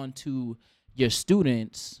put onto your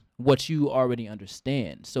students what you already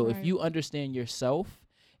understand. So if Right. you understand yourself,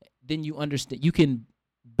 then you can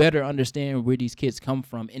better understand where these kids come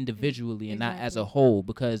from individually and not as a Exactly. whole,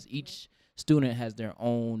 because each student has their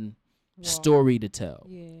own Walk. story to tell,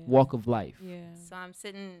 Yeah. walk of life. Yeah. So I'm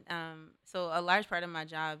sitting. So a large part of my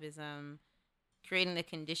job is creating the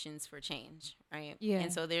conditions for change, right? Yeah.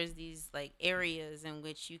 And so there's these like areas in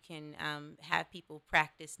which you can have people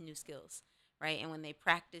practice new skills, right? And when they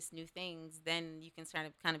practice new things, then you can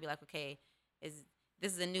kind of be like, okay, is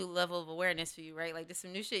this is a new level of awareness for you, right? Like, this is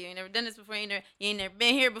some new shit. You ain't never done this before. You ain't never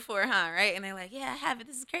been here before, huh? Right? And they're like, yeah, I have it.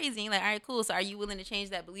 This is crazy. And you're like, all right, cool. So are you willing to change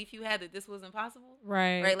that belief you had that this wasn't possible?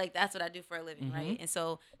 Right. Right? Like, that's what I do for a living, Mhm. right? And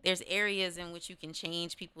so there's areas in which you can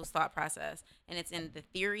change people's thought process. And it's in the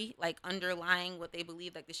theory, like underlying what they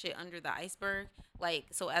believe, like the shit under the iceberg. Like,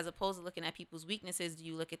 so as opposed to looking at people's weaknesses, do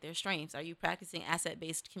you look at their strengths? Are you practicing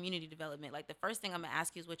asset-based community development? Like, the first thing I'm going to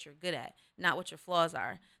ask you is what you're good at, not what your flaws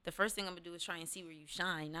are. The first thing I'm going to do is try and see where you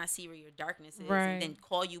shine, not see where your darkness is, Right. and then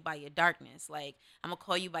call you by your darkness. Like, I'm going to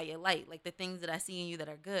call you by your light, like the things that I see in you that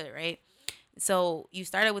are good, right? So you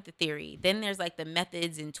started with the theory. Then there's like the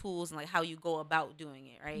methods and tools and like how you go about doing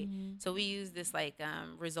it, right? So we use this like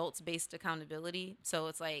results-based accountability. So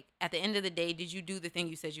it's like at the end of the day, did you do the thing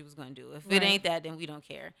you said you was going to do? If it Right. ain't that, then we don't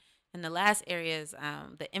care. And the last area is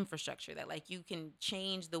the infrastructure, that like you can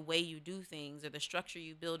change the way you do things or the structure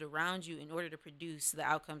you build around you in order to produce the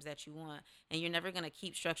outcomes that you want. And you're never going to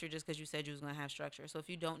keep structure just because you said you was going to have structure. So if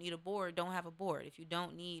you don't need a board, don't have a board. If you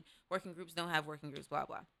don't need working groups, don't have working groups, blah,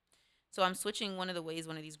 blah. So I'm switching one of the ways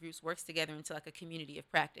one of these groups works together into like a community of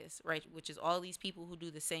practice, right? Which is all these people who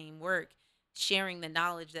do the same work, sharing the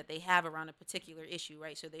knowledge that they have around a particular issue,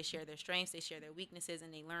 right? So they share their strengths, they share their weaknesses,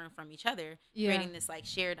 and they learn from each other, Yeah. creating this like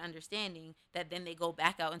shared understanding that then they go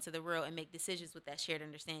back out into the world and make decisions with that shared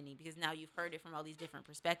understanding, because now you've heard it from all these different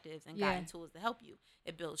perspectives and gotten tools to help you.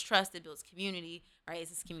 It builds trust, it builds community, right? It's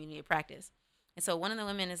this community of practice. And so one of the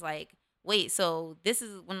women is like, wait, so this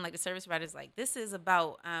is when like the service provider is like, this is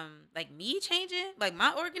about like me changing like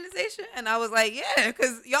my organization? And I was like, yeah,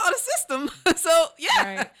 because y'all the system. So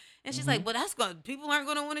yeah. Right. And she's like, but that's going to, people aren't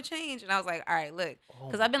going to want to change. And I was like, all right, look,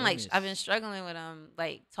 because I've been like, I've been struggling with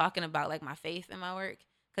like talking about like my faith in my work,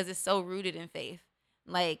 because it's so rooted in faith.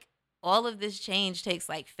 Like all of this change takes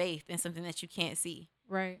like faith in something that you can't see.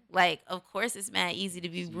 Right. Like, of course, it's mad easy to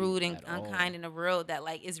be See rude and at all. unkind in a world that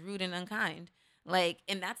like is rude and unkind. Like,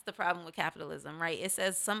 and that's the problem with capitalism, right? It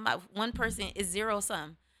says one person is zero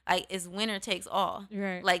sum. Like, it's winner takes all.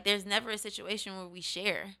 Right. Like, there's never a situation where we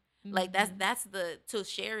share. Like, that's to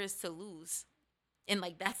share is to lose. And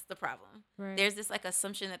like that's the problem. Right. There's this like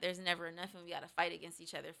assumption that there's never enough and we got to fight against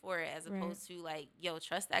each other for it, as Right. opposed to like, yo,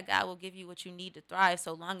 trust that God will give you what you need to thrive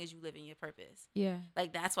so long as you live in your purpose. Yeah.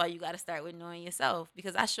 Like, that's why you got to start with knowing yourself,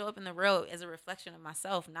 because I show up in the world as a reflection of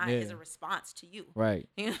myself, not Yeah. as a response to you. Right.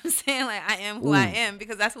 You know what I'm saying? Like, I am who I Ooh. am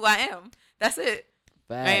because that's who I am. That's it.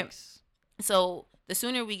 Facts. So the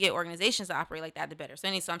sooner we get organizations to operate like that, the better. So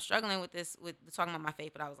I'm struggling with this, with talking about my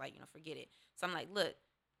faith, but I was like, forget it. So I'm like, look,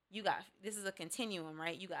 this is a continuum,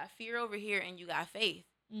 right? You got fear over here and you got faith.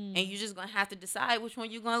 And you're just going to have to decide which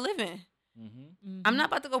one you're going to live in. Mm-hmm. I'm not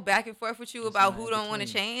about to go back and forth with you It's about not who in don't want to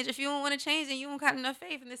between. change. If you don't want to change, then you don't got enough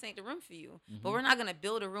faith and this ain't the room for you. But Mhm. we're not going to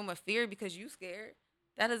build a room of fear because you scared.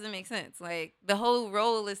 That doesn't make sense. Like, the whole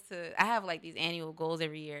role is I have like these annual goals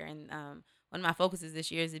every year. And one of my focuses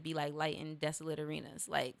this year is to be like light in desolate arenas,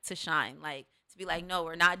 like to shine, like to be like, no,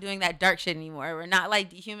 we're not doing that dark shit anymore. We're not like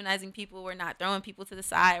dehumanizing people. We're not throwing people to the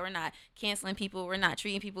side. We're not canceling people. We're not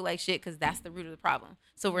treating people like shit, because that's the root of the problem.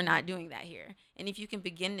 So we're not doing that here. And if you can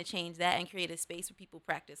begin to change that and create a space where people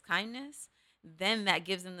practice kindness, then that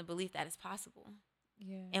gives them the belief that it's possible.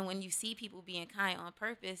 Yeah. And when you see people being kind on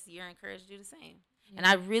purpose, you're encouraged to do the same. And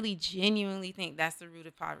I really genuinely think that's the root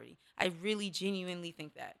of poverty. I really genuinely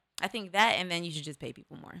think that. I think that, and then you should just pay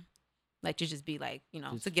people more. Like, to just be like,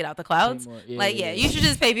 Just to get out the clouds. More- You should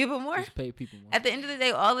just pay people more. Just pay people more. At the end of the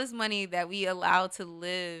day, all this money that we allow to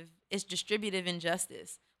live is distributive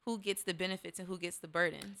injustice. Who gets the benefits and who gets the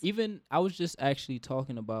burdens? Even I was just actually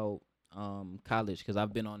talking about college, because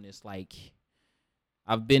I've been on this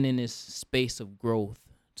I've been in this space of growth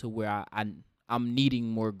to where I'm needing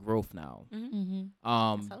more growth now. Mm-hmm.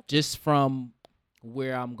 Mm-hmm. healthy. Just from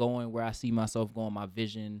where I'm going, where I see myself going, my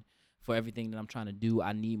vision for everything that I'm trying to do,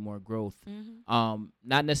 I need more growth. Mm-hmm.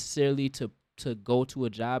 Not necessarily to go to a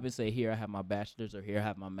job and say, here I have my bachelor's or here I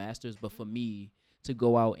have my master's, but for me to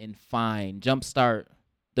go out and jumpstart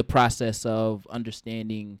the process of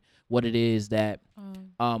understanding what it is that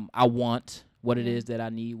I want, what it Yeah. is that I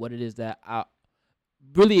need, what it is that I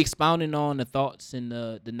really expounding on the thoughts and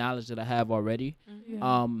the knowledge that I have already. Mm-hmm.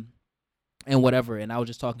 Yeah. And whatever. And I was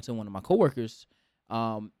just talking to one of my coworkers,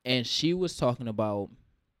 and she was talking about,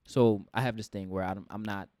 so I have this thing where I'm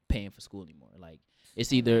not paying for school anymore. Like,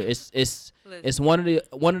 it's either it's Listen, one of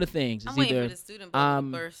the things. I'm It's waiting either for the student bubble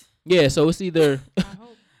to burst. yeah. So it's either I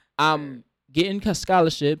hope. I'm getting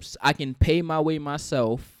scholarships, I can pay my way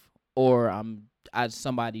myself, or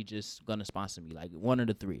somebody just gonna sponsor me, like one of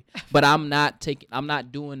the three. But I'm not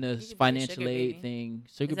doing You this could be a financial sugar aid baby. thing.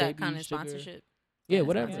 Is Sugar that baby, kind of sugar. sponsorship? Yeah, that's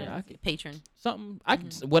whatever. sponsored. I could, Patron. something I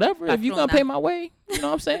could whatever. If you Patrona. gonna pay my way, you know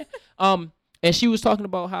what I'm saying. And she was talking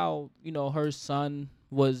about how her son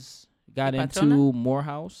got Your into patrona?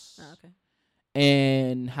 Morehouse, Oh, okay.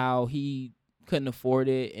 and how he couldn't afford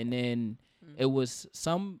it, and then Mhm. it was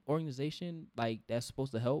some organization like that's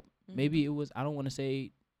supposed to help. Mhm. Maybe it was, I don't want to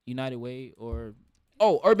say United Way or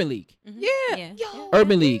Urban League. Mhm. Yeah. Yeah. Yo,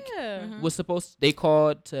 Urban League. yeah. Mhm. Was supposed, they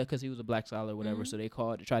called to, because he was a black scholar or whatever, Mhm. so they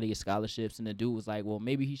called to try to get scholarships, and the dude was like, well,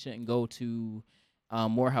 maybe he shouldn't go to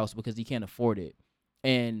Morehouse because he can't afford it.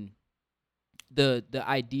 And the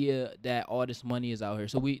idea that all this money is out here,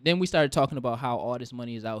 so we started talking about how all this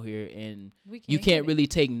money is out here, and you get can't it. really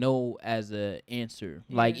take no as a answer.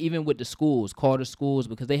 Like, Yeah. even with the schools, call the schools,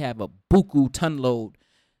 because they have a buku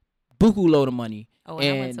load of money. Oh,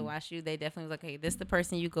 when I went to And- Wash U, they definitely was like, "Hey, this the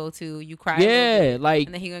person you go to. You cry a little Yeah, bit, like,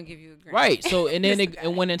 and then he gonna give you a grant." right. So, and then This it guy.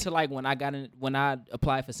 went into like when I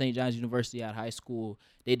applied for St. John's University out of high school,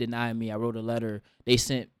 they denied me. I wrote a letter. They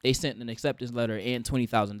sent an acceptance letter and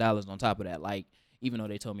 $20,000 on top of that. Like, even though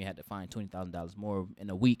they told me I had to find $20,000 more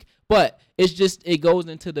in a week, but it's just, it goes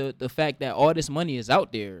into the fact that all this money is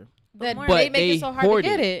out there, That more- but they make it so hard to hoard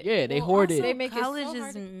get it. Yeah, they Well, hoard also, it. They make it so college hard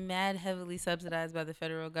is to- mad heavily subsidized by the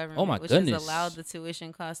federal government. Oh, my which goodness. has allowed the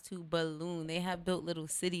tuition costs to balloon. They have built little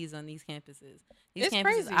cities on these campuses. These It's campuses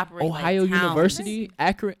crazy. operate Ohio like towns. University,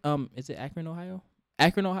 Akron. Is it Akron, Ohio?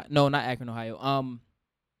 Akron, Ohio? No, not Akron, Ohio.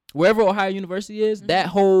 Wherever Ohio University is, that Mhm.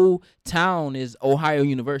 whole town is Ohio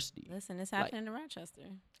University. Listen, it's Like- happening in Rochester.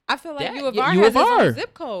 I feel like That- U of yeah, R U has of its R. own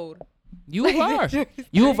zip code. U of R. Like,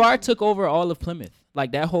 U of R took over all of Plymouth,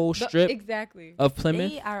 like that whole strip Exactly. of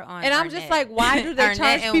Plymouth. They are on. And I'm just Arnett. like, why do they Arnett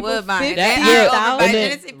charge and people Woodbine. They That- are yeah, over by and then-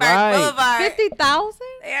 Genesee Park right. Boulevard. 50,000?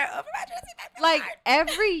 They are over by Genesee Park Like Boulevard.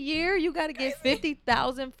 every year, you got to get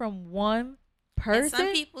 50,000 from one person. And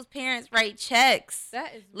some people's parents write checks.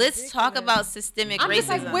 That is Let's talk ridiculous. about systemic I'm racism. just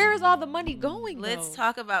like, where is all the money going? Let's though?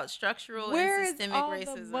 talk about structural Where and is systemic all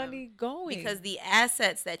racism. the money going? Because the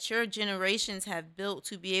assets that your generations have built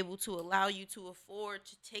to be able to allow you to afford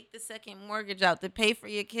to take the second mortgage out to pay for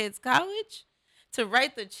your kids' college, to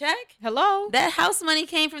write the check, Hello. that house money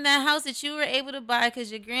came from that house that you were able to buy because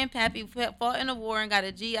your grandpappy fought in a war and got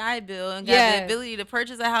a GI Bill and got Yes. the ability to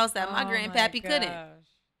purchase a house that my Oh grandpappy couldn't. gosh.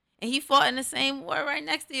 And he fought in the same war right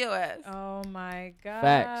next to your ass. Oh my god.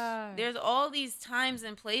 Facts. There's all these times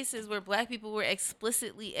and places where black people were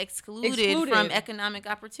explicitly excluded Excluded. from economic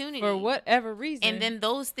opportunity. For whatever reason. And then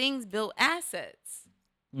those things built assets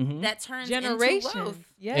Mm-hmm. that turns into generations. wealth.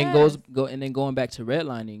 Yeah. And then going back to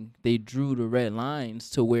redlining, they drew the red lines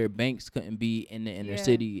to where banks couldn't be in the inner Yeah.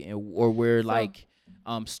 city, or where So- like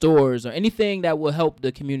stores or anything that will help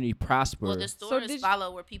the community prosper. Well, the stores did you-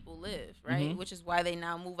 follow where people live, right? Mhm. Which is why they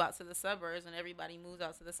now move out to the suburbs, and everybody moves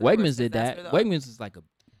out to the suburbs. Wegmans did that. Wegmans is like a.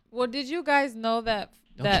 Well, did you guys know that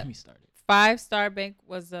Don't that get me started. 5-Star Bank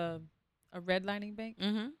was a redlining bank?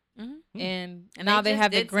 Mm-hmm. Mm-hmm. And And now they they just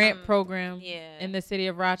have the did grant some- program Yeah. in the city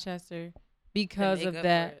of Rochester because of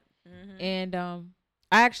that. Mm-hmm. And I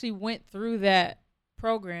actually went through that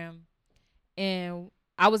program, and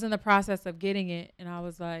I was in the process of getting it, and I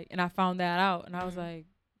was like, and I found that out, and I was Mhm. like,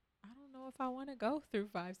 I don't know if I want to go through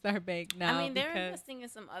 5-Star Bank now. I mean, they're because investing in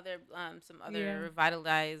some other Yeah.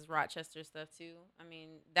 revitalized Rochester stuff too. I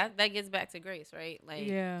mean, that gets back to grace, right? Like,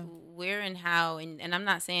 Yeah. where and how, and I'm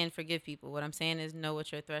not saying forgive people. What I'm saying is know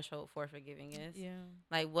what your threshold for forgiving is. Yeah.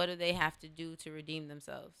 Like, what do they have to do to redeem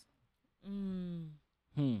themselves?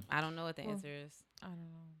 I don't know what the Well, answer is. I don't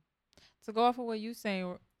know. To go off of what you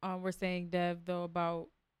saying, we're saying, Dev, though, about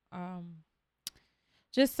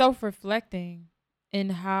just self-reflecting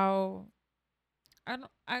and how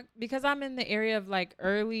because I'm in the area of like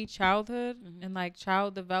early childhood Mhm. and like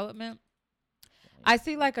child development, I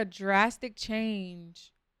see like a drastic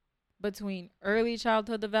change between early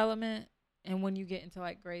childhood development and when you get into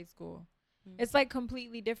like grade school. Mhm. It's like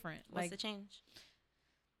completely different. What's like the change?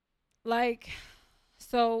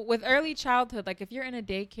 So with early childhood, like if you're in a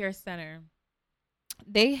daycare center,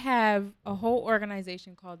 they have a whole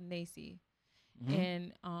organization called NACI. Mhm.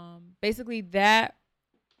 And basically that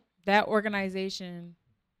organization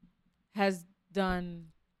has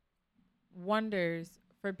done wonders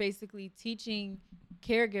for basically teaching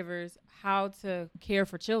caregivers how to care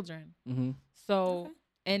for children. Mm-hmm. So Okay.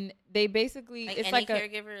 and they basically Like it's any like a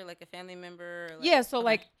caregiver, like a family member. Or like, yeah, so okay.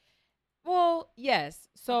 like, well, yes.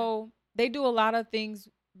 So they do a lot of things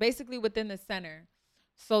basically within the center.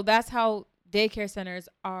 So that's how daycare centers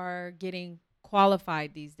are getting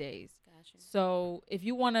qualified these days. Gotcha. So if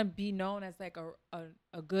you want to be known as like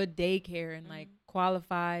a good daycare and like Mhm.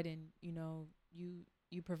 qualified, and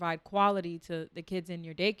you provide quality to the kids in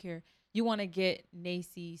your daycare, you want to get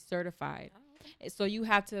NACI certified. Oh, okay. So you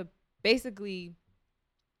have to basically,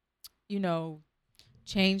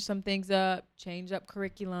 change some things up, change up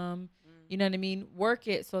curriculum, you know what I mean? Work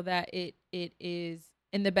it so that it is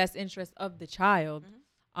in the best interest of the child.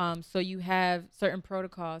 So you have certain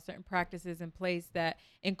protocols, certain practices in place that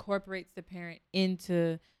incorporates the parent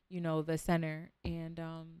into, the center. And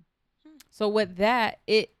so with that,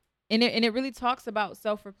 it really talks about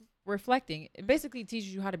reflecting. It basically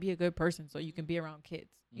teaches you how to be a good person so you can be around kids.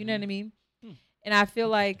 You know what I mean? And I feel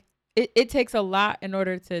like it takes a lot in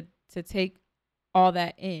order to take all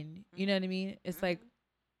that in. You know what I mean? It's like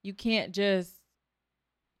you can't just,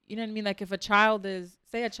 you know what I mean? Like if a child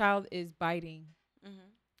is biting,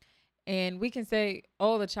 and we can say,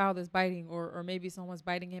 oh, the child is biting, or maybe someone's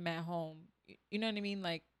biting him at home. You know what I mean?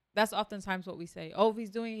 Like that's oftentimes what we say. Oh, if he's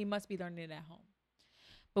doing it, he must be learning it at home.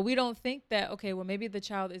 But we don't think that, okay, well, maybe the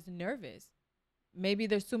child is nervous. Maybe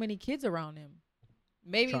there's too many kids around him.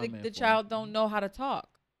 Maybe the child don't know how to talk,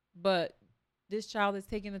 but this child is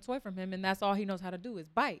taking the toy from him, and that's all he knows how to do is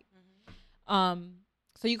bite.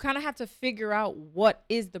 So you kind of have to figure out what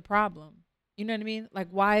is the problem. You know what I mean? Like,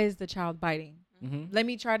 why is the child biting? Let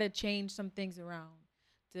me try to change some things around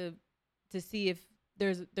to see if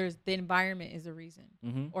there's the environment is a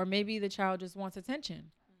reason, or maybe the child just wants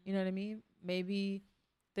attention. You know what I mean? Maybe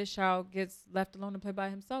this child gets left alone to play by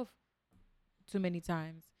himself too many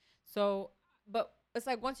times. So, but it's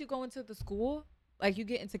like once you go into the school, like you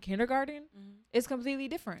get into kindergarten, it's completely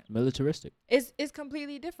different. Militaristic. It's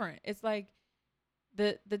completely different. It's like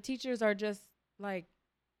the teachers are just like,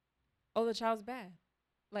 oh, the child's bad.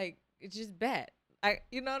 Like it's just bad.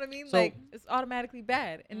 You know what I mean? So, like it's automatically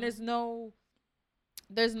bad. And there's no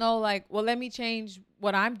like, well, let me change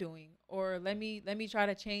what I'm doing, or let me try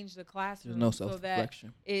to change the classroom. There's no self-reflection.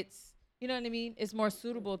 So that it's, you know what I mean? It's more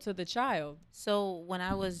suitable to the child. So when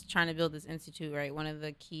I was trying to build this institute, right, one of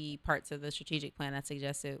the key parts of the strategic plan I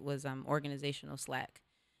suggested was organizational slack.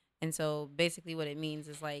 And so basically what it means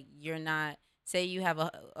is like you're not, say you have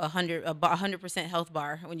a 100% health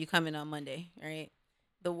bar when you come in on Monday, right?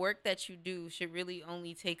 The work that you do should really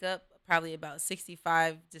only take up probably about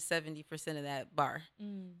 65 to 70% of that bar,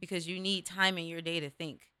 because you need time in your day to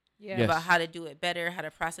think. Yeah. About how to do it better, how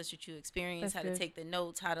to process what you experience, That's how good. to take the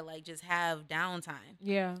notes, how to like just have downtime.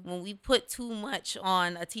 Yeah. When we put too much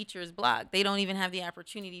on a teacher's block, they don't even have the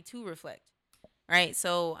opportunity to reflect, right?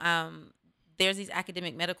 So there's these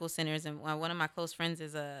academic medical centers, and one of my close friends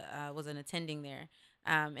was an attending there,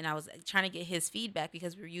 and I was trying to get his feedback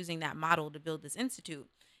because we were using that model to build this institute.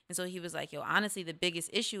 And so he was like, yo, honestly, the biggest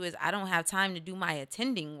issue is I don't have time to do my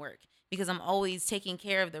attending work, because I'm always taking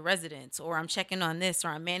care of the residents, or I'm checking on this, or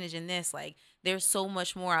I'm managing this. Like there's so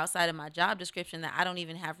much more outside of my job description that I don't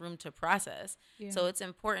even have room to process. Yeah. So it's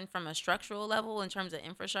important from a structural level in terms of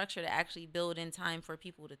infrastructure to actually build in time for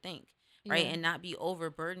people to think, right? Yeah. And not be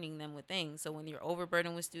overburdening them with things. So when you're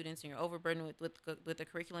overburdened with students and you're overburdened with the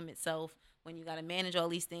curriculum itself, when you got to manage all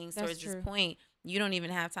these things That's towards true. this point, you don't even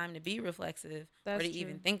have time to be reflexive or That's to true.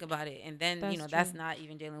 even think about it. And then, That's that's true. not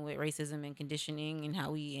even dealing with racism and conditioning and how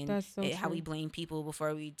we That's so how we true. blame people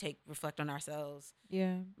before we reflect on ourselves.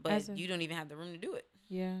 Yeah. But you don't even have the room to do it.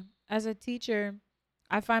 Yeah. As a teacher,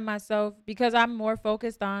 I find myself, because I'm more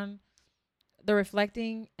focused on the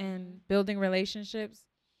reflecting and building relationships,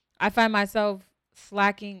 I find myself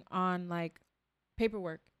slacking on like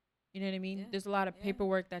paperwork. You know what I mean? Yeah. There's a lot of Yeah.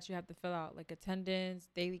 paperwork that you have to fill out, like attendance,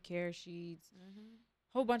 daily care sheets,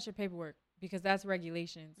 whole bunch of paperwork, because that's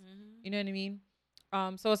regulations. You know what I mean?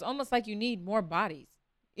 So it's almost like you need more bodies.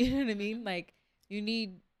 You know what I mean? Like you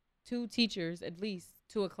need 2 teachers at least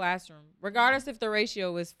to a classroom, regardless if the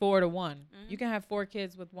ratio is 4 to 1. You can have 4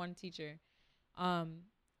 kids with 1 teacher.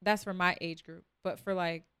 That's for my age group. But for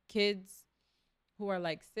like kids who are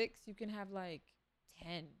like 6, you can have like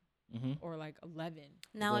 10 or like 11.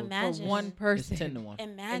 Now Well, imagine for one It's person. 10 to 1.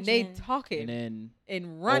 Imagine And they talking And then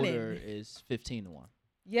and running. older is 15 to 1.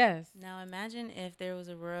 Yes. Now imagine if there was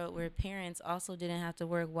a world where parents also didn't have to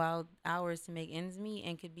work wild hours to make ends meet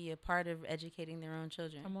and could be a part of educating their own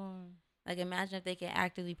children. Come on. Like imagine if they could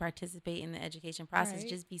actively participate in the education process, Right.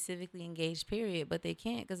 just be civically engaged, period. But they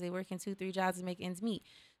can't because they work in 2-3 jobs to make ends meet.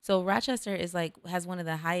 So Rochester is has one of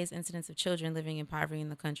the highest incidents of children living in poverty in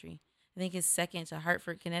the country. I think it's second to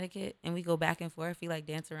Hartford, Connecticut, and we go back and forth. We like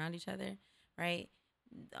dance around each other, right?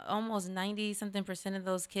 Almost 90-something% of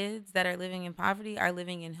those kids that are living in poverty are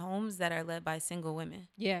living in homes that are led by single women,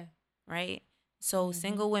 Yeah. right? So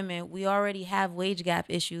single women, we already have wage gap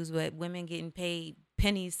issues with women getting paid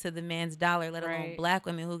pennies to the man's dollar, let alone Right. black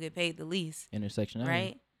women who get paid the least, Intersectionality.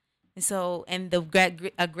 right? And so, and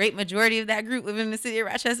a great majority of that group within the city of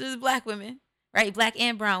Rochester is black women, right? Black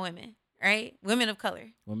and brown women, right? Women of color.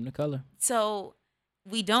 Women of color. So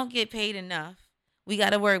we don't get paid enough. We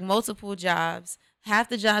got to work multiple jobs. Half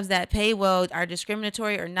the jobs that pay well are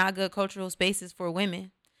discriminatory or not good cultural spaces for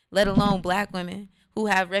women, let alone black women who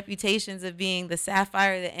have reputations of being the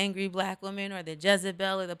sapphire, the angry black woman, or the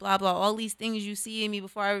Jezebel, or the blah, blah, all these things you see in me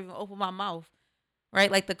before I even open my mouth,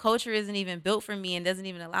 right? Like the culture isn't even built for me and doesn't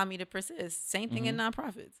even allow me to persist. Same thing in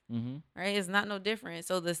nonprofits, right? It's not no different.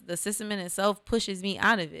 So the system in itself pushes me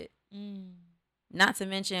out of it. Not to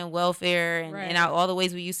mention welfare and all the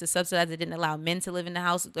ways we used to subsidize that didn't allow men to live in the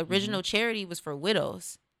house. The original charity was for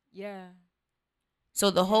widows. Yeah. So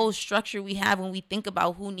the whole structure we have when we think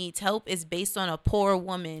about who needs help is based on a poor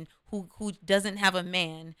woman who doesn't have a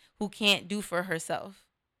man, who can't do for herself.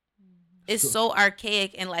 It's so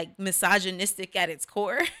archaic and like misogynistic at its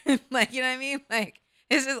core. Like, you know what I mean? Like,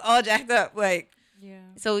 it's just all jacked up. Like, Yeah.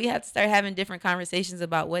 so we have to start having different conversations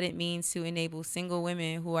about what it means to enable single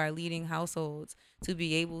women who are leading households to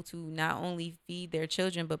be able to not only feed their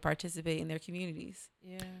children but participate in their communities.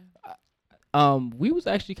 Yeah. We was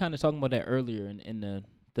actually kind of talking about that earlier in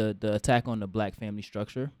the attack on the black family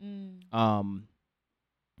structure. And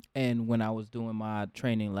when I was doing my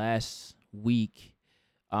training last week,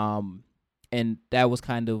 and that was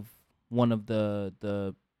kind of one of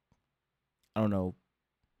the I don't know,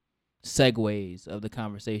 segues of the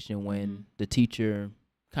conversation when the teacher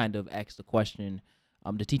kind of asked the question,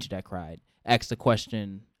 the teacher that cried asked the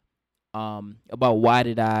question about why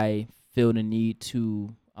did I feel the need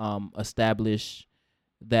to establish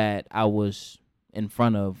that I was in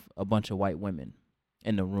front of a bunch of white women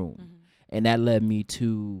in the room. And that led me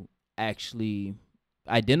to actually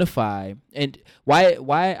identify, and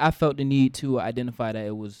why I felt the need to identify that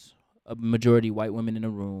it was a majority white women in the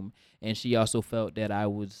room. And she also felt that I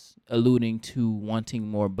was alluding to wanting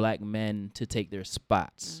more black men to take their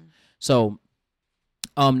spots. So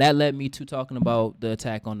that led me to talking about the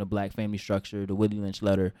attack on the black family structure, the Willie Lynch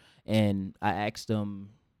letter. And I asked them,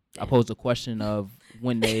 I posed a question of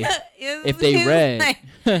when they, if they read,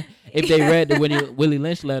 if they read the Willie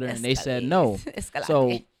Lynch letter, and they said no.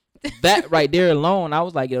 So that right there alone, I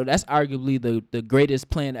was like, yo, that's arguably the greatest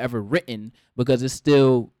plan ever written, because it's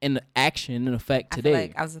still in action, in effect today. I feel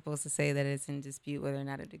like I was supposed to say that it's in dispute whether or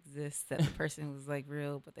not it exists, that the person was like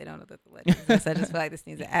real, but they don't know that the letter exists. I just feel like this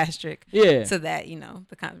needs an asterisk, so that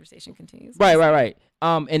the conversation continues. Right.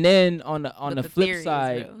 And then on the flip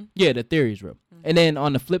side, the theory is real. And then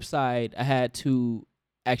on the flip side, I had to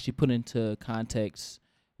actually put into context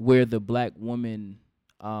where the black woman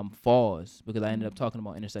falls, because I ended up talking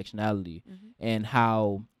about intersectionality and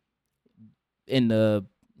how in the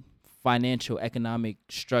financial economic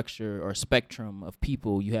structure or spectrum of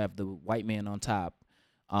people, you have the white man on top,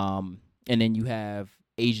 and then you have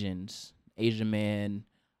Asian man,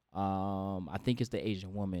 I think it's the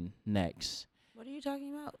Asian woman next. What are you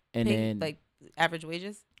talking about? And then like average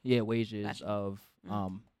wages? Yeah, wages Gotcha. of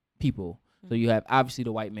people. So you have, obviously,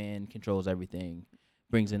 the white man controls everything,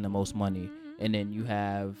 brings in the most money. And then you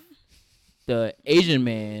have the Asian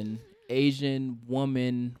man, Asian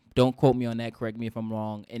woman, don't quote me on that, correct me if I'm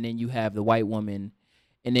wrong. And then you have the white woman,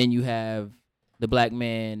 and then you have the black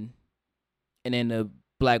man, and then the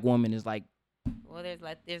black woman is like, well, there's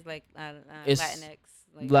Latinx, like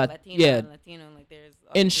Latino, like there's.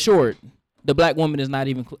 In short, the black woman is not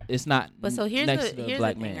even. It's not. But so here's next to the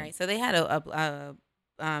black thing, man. right? So they had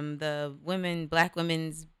the black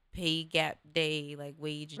women's pay gap day, like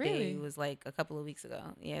wage day, was like a couple of weeks ago.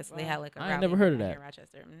 Yeah, so they had like a rally. I never heard of that. In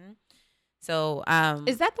Rochester. So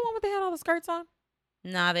is that the one where they had all the skirts on?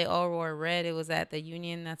 Nah, they all wore red. It was at the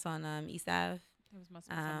Union that's on East Ave. It must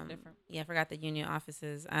be something different. Yeah, I forgot the Union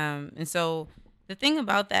offices. And so the thing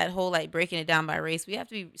about that whole like breaking it down by race, we have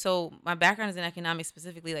to be. So my background is in economics,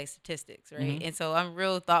 specifically like statistics, right? And so I'm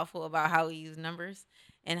real thoughtful about how we use numbers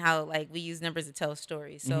and how like we use numbers to tell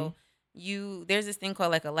stories. So there's this thing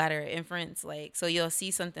called like a ladder inference, like, so you'll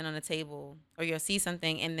see something on a table or you'll see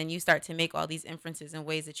something and then you start to make all these inferences in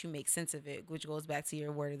ways that you make sense of it, which goes back to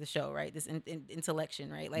your word of the show, right? This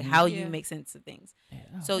intellection, right? Like how you make sense of things.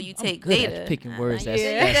 So you take data, picking words. you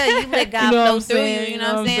let God flow through you, you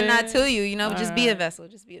know what I'm saying? Not to you, just be a vessel,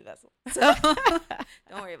 So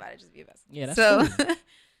don't worry about it, just be a vessel. Yeah, that's cool.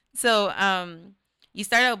 So you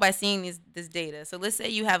start out by seeing this data. So let's say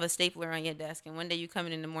you have a stapler on your desk, and one day you come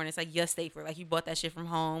in the morning, it's like your stapler, like you bought that shit from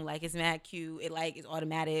home, like it's mad cute, it like is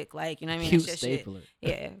automatic, like, you know what I mean? Cute It's just stapler. Shit.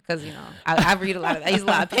 Yeah, because I read I use a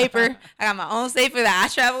lot of paper. I got my own stapler that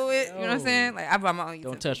I travel with. You know what I'm saying? Like I brought my own.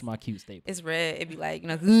 Don't touch my cute stapler. It's red. It'd be like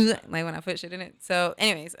like when I put shit in it. So,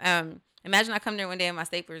 anyways, imagine I come there one day and my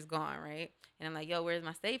stapler is gone, right? And I'm like, yo, where's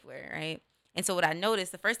my stapler, right? And so what I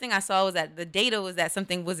noticed, the first thing I saw was that the data was that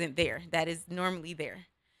something wasn't there that is normally there.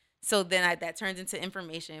 So then that turns into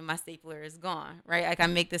information. My stapler is gone, right? Like I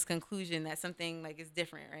make this conclusion that something like is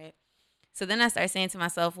different, right? So then I start saying to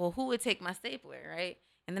myself, well, who would take my stapler, right?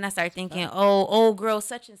 And then I started thinking, oh, old girl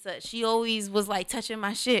such and such. She always was like touching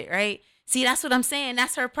my shit, right? See, that's what I'm saying.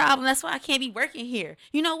 That's her problem. That's why I can't be working here.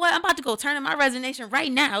 You know what? I'm about to go turn in my resignation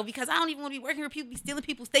right now because I don't even want to be working with people, be stealing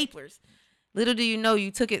people's staplers. Little do you know,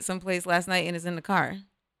 you took it someplace last night and it's in the car.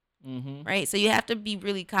 Mm-hmm. Right? So you have to be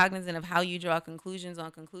really cognizant of how you draw conclusions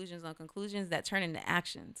on conclusions on conclusions that turn into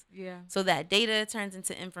actions. Yeah. So that data turns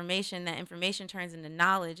into information, that information turns into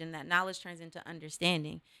knowledge, and that knowledge turns into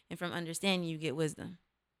understanding. And from understanding, you get wisdom.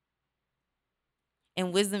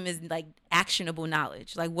 And wisdom is like actionable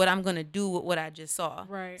knowledge, like what I'm going to do with what I just saw.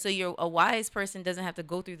 Right. So a wise person doesn't have to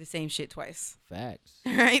go through the same shit twice. Facts.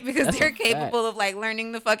 Right? Because That's they're a fact. capable of like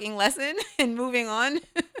learning the fucking lesson and moving on.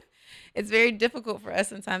 It's very difficult for us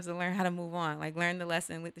sometimes to learn how to move on, like learn the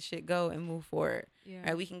lesson, let the shit go and move forward. Yeah.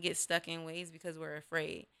 Right? We can get stuck in ways because we're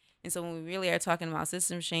afraid. And so when we really are talking about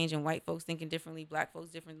systems change and white folks thinking differently, black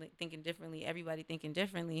folks thinking differently, everybody thinking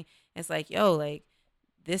differently, it's like, yo, like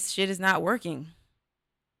this shit is not working.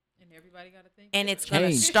 And everybody got to think. And it's going to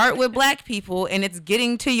Change. start with black people and it's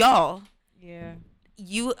getting to y'all. Yeah.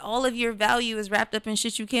 All of your value is wrapped up in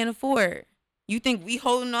shit you can't afford. You think we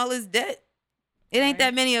holding all this debt? It ain't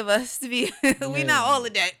that many of us to be. We not all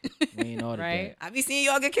of that. We ain't all of Right. I be seeing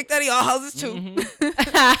y'all get kicked out of y'all houses too.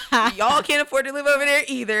 Mhm. Y'all can't afford to live over there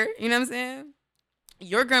either. You know what I'm saying?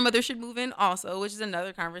 Your grandmother should move in also, which is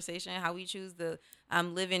another conversation. How we choose to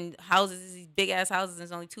live in houses, these big ass houses.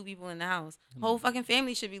 There's only 2 people in the house. Whole fucking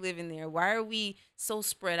family should be living there. Why are we so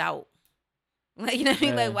spread out? Like, you know what I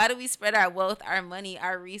mean? Yeah. Like, why do we spread our wealth, our money,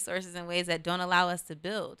 our resources in ways that don't allow us to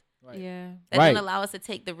build? Right. Yeah. That Right. don't allow us to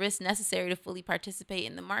take the risks necessary to fully participate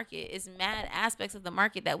in the market. It's mad aspects of the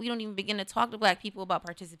market that we don't even begin to talk to black people about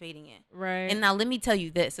participating in. Right. And now let me tell you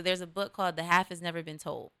this. So there's a book called The Half Has Never Been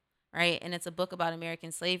Told, right? And it's a book about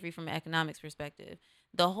American slavery from an economics perspective.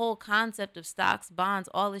 The whole concept of stocks, bonds,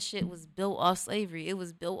 all this shit was built off slavery. It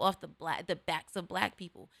was built off the backs of black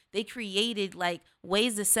people. They created like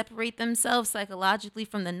ways to separate themselves psychologically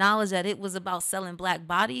from the knowledge that it was about selling black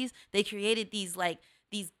bodies. They created these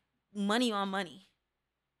money on money.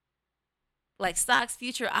 Like stocks,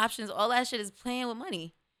 future options, all that shit is playing with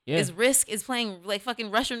money. Yeah. It's risk, is playing like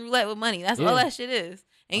fucking Russian roulette with money. That's Yeah. all that shit is.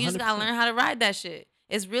 And you just gotta 100%. learn how to ride that shit.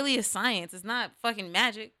 It's really a science. It's not fucking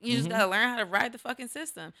magic. You just Mhm. gotta learn how to ride the fucking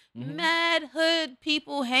system. Mhm. Mad hood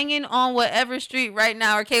people hanging on whatever street right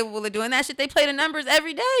now are capable of doing that shit. They play the numbers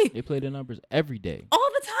every day. They play the numbers every day. All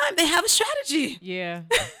the time. They have a strategy. yeah.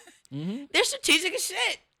 Mm-hmm. They're strategic as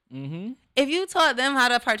shit. Mm-hmm. If you taught them how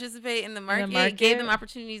to participate in the market, gave them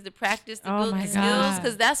opportunities to practice, to Oh build my the skills, God.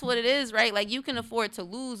 because that's what it is, right? Like you can afford to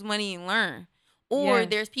lose money and learn. Or Yeah.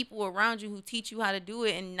 there's people around you who teach you how to do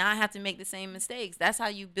it and not have to make the same mistakes. That's how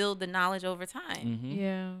you build the knowledge over time. Mm-hmm.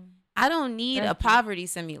 Yeah. I don't need a That's deep. poverty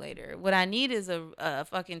simulator. What I need is a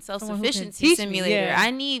fucking Someone who can self-sufficiency teach me, simulator. yeah.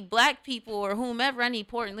 I need black people or whomever. I need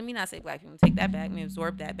poor. Let me not say black people. Take that back. Let me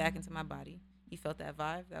absorb that back into my body. You felt that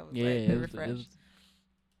vibe? That was Yeah, like it was- refresh. it was-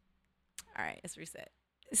 All right, let's reset.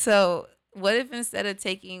 So, what if instead of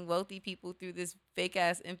taking wealthy people through this fake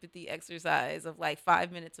ass empathy exercise of like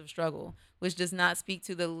 5 minutes of struggle, which does not speak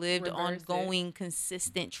to the lived, Reverse it. ongoing,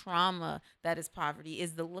 consistent trauma that is poverty,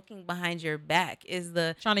 is the looking behind your back, is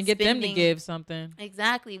the Trying to get them to spending- give something.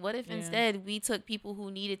 Exactly. What if Yeah. instead we took people who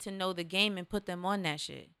needed to know the game and put them on that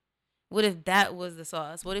shit? What if that was the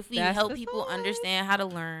sauce? What if we That's help the people sauce. understand how to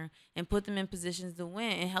learn and put them in positions to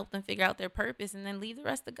win and help them figure out their purpose and then leave the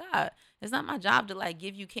rest to God? It's not my job to like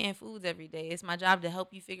give you canned foods every day. It's my job to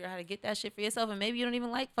help you figure out how to get that shit for yourself. And maybe you don't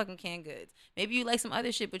even like fucking canned goods. Maybe you like some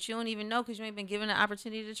other shit, but you don't even know because you ain't been given the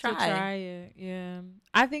opportunity to try. To try it. Yeah.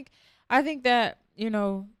 I think that,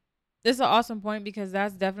 this is an awesome point because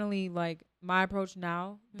that's definitely like my approach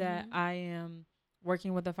now that Mhm. I am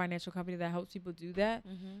working with a financial company that helps people do that.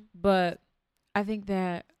 Mm-hmm. But I think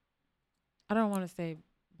that I don't want to say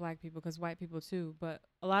black people because white people too, but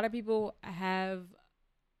a lot of people have,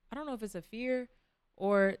 I don't know if it's a fear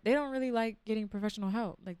or they don't really like getting professional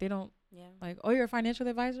help. Like they don't Yeah. like, oh, you're a financial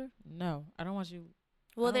advisor? No, I don't want you.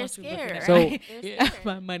 Well, I they're want you looking scared. at So- right? They're Yeah. scared.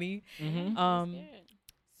 my money. Mm-hmm. Um,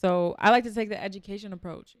 So I like to take the education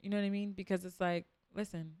approach. You know what I mean? Because it's like,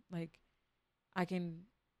 listen, like I can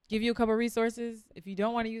give you a couple resources. If you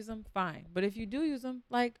don't want to use them, fine. But if you do use them,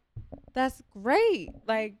 like that's great.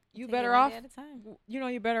 Like you Take it better one off. day at a time.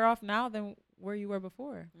 You're better off now than where you were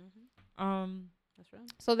before. Mm-hmm. That's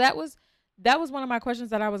right. So that was one of my questions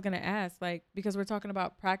that I was gonna ask. Like because we're talking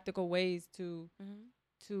about practical ways to Mm-hmm.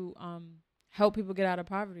 to help people get out of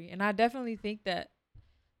poverty. And I definitely think that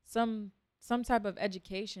some type of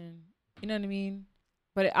education, you know what I mean?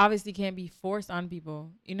 But it obviously can't be forced on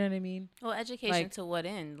people. You know what I mean? Well, education Like- to what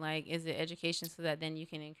end? Like, is it education so that then you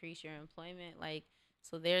can increase your employment? Like,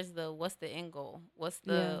 so there's what's the end goal? What's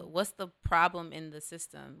the problem in the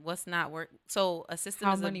system? What's not work? So a system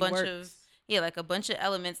How is a money bunch works. of like a bunch of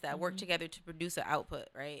elements that work Mhm. together to produce an output,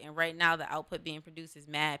 right? And right now the output being produced is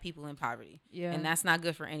mad people in poverty. Yeah. And that's not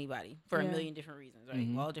good for anybody for a Yeah. million different reasons, right?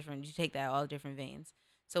 Mhm. All different, you take that all different veins.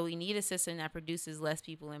 So we need a system that produces less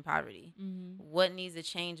people in poverty. What needs to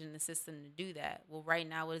change in the system to do that? Well, right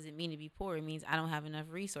now, what does it mean to be poor? It means I don't have enough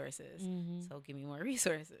resources. So give me more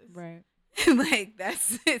resources. Right. Like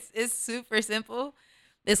it's super simple.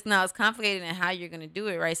 It's complicated in how you're going to do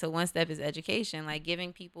it, right? So one step is education, like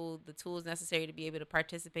giving people the tools necessary to be able to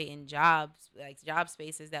participate in jobs, like job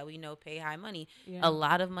spaces that we know pay high money. Yeah. A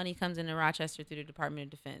lot of money comes into Rochester through the Department of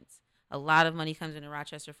Defense. A lot of money comes into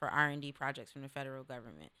Rochester for R&D projects from the federal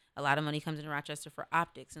government. A lot of money comes into Rochester for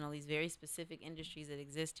optics and all these very specific industries that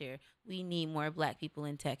exist here. We need more black people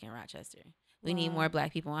in tech in Rochester. We need more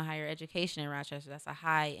black people in higher education in Rochester. That's a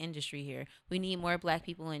high industry here. We need more black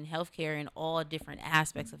people in healthcare in all different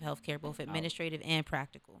aspects of healthcare, both administrative and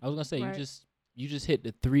practical. I was gonna say Right. you just hit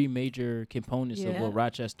the three major components of Yeah. what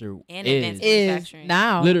Rochester And is. advanced Is manufacturing.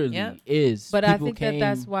 now. Literally Yep. is. But I People think that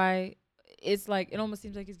that's came- why it's like, it almost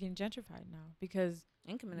seems like it's getting gentrified now because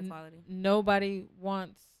Income inequality. nobody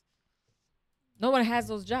has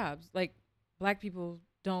those jobs. Like, black people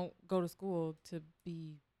don't go to school to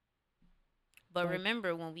be But like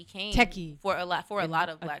remember when we came techie for a lot and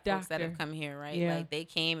of a black folks that have doctor. come here, right? Yeah. Like they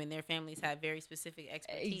came and their families had very specific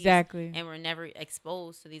expertise. exactly. And were never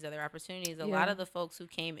exposed to these other opportunities. A lot Yeah. of the folks who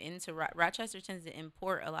came into Rochester tends to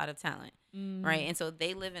import a lot of talent, right? And so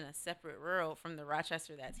they live in a separate world from the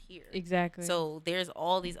Rochester that's here. Exactly. So there's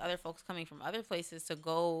all these other folks coming from other places to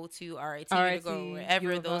go to RIT, to RIT, go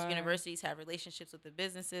wherever U of those R. universities have relationships with the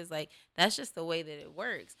businesses. Like that's just the way that it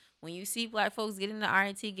works. When you see black folks get into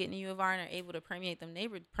RIT, get into U of R, and are able to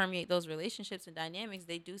permeate those relationships and dynamics,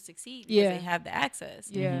 they do succeed because Yeah. they have the access.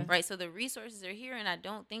 yeah. Right. So the resources are here, and I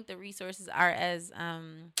don't think the resources are as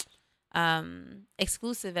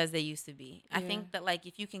exclusive as they used to be. I Yeah. think that like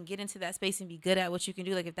if you can get into that space and be good at what you can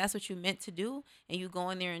do, like if that's what you meant to do and you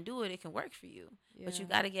go in there and do it, it can work for you. But you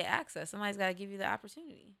Yeah. got to get access. Somebody's got to give you the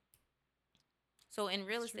opportunity. So in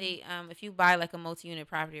real That's true. estate, if you buy like a multi-unit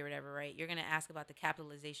property or whatever, right, you're gonna ask about the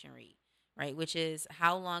capitalization rate, right? Which is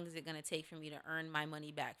how long is it gonna take for me to earn my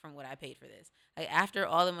money back from what I paid for this? Like after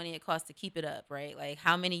all the money it costs to keep it up, right? Like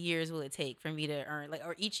how many years will it take for me to earn? Like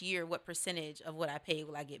or each year, what percentage of what I paid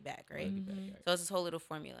will I get back, right? Mhm. So it's this whole little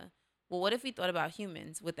formula. Well, what if we thought about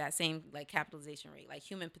humans with that same like capitalization rate, like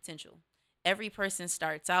human potential? Every person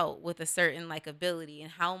starts out with a certain like ability, and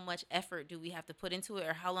how much effort do we have to put into it,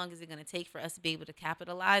 or how long is it going to take for us to be able to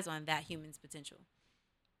capitalize on that human's potential?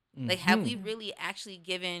 Like, have we really actually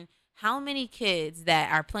given how many kids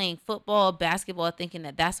that are playing football, basketball, thinking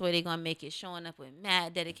that that's the way they're going to make it, showing up with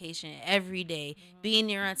mad dedication every day, being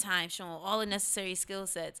there on time, showing all the necessary skill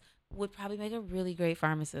sets, would probably make a really great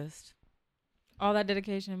pharmacist. All that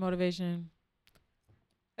dedication and motivation.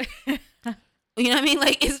 You know what I mean?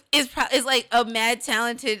 Like it's like a mad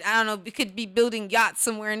talented. I don't know. Could be building yachts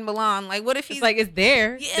somewhere in Milan. Like what if he's It's like it's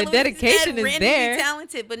there. yeah, The what if he's dedication that is randomly there.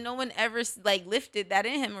 talented, but no one ever like lifted that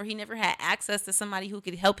in him, or he never had access to somebody who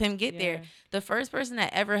could help him get there. Yeah. The first person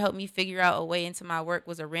that ever helped me figure out a way into my work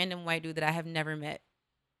was a random white dude that I have never met.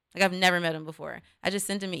 Like I've never met him before. I just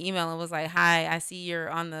sent him an email and was like, "Hi, I see you're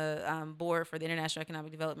on the board for the International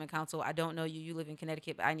Economic Development Council. I don't know you. You live in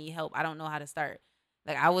Connecticut, but I need help. I don't know how to start."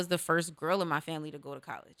 Like I was the first girl in my family to go to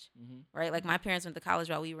college, right? Like my parents went to college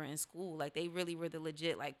while we were in school. Like they really were the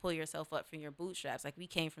legit, like pull yourself up from your bootstraps. Like we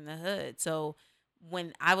came from the hood. So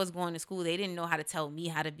when I was going to school, they didn't know how to tell me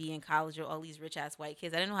how to be in college with all these rich ass white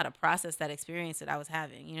kids. I didn't know how to process that experience that I was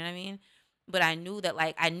having. You know what I mean? But I knew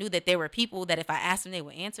that there were people that if I asked them, they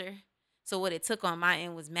would answer. So what it took on my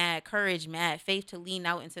end was mad courage, mad faith to lean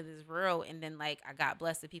out into this world. And then like I got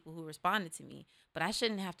blessed with people who responded to me. But I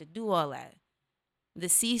shouldn't have to do all that. The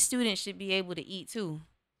C student should be able to eat too.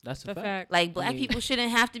 That's a The fact. fact. Like black I mean- people shouldn't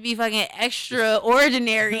have to be fucking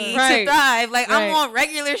extraordinary Right. to thrive. Like I'm Right.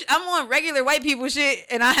 on regular white people shit,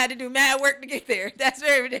 and I had to do mad work to get there. That's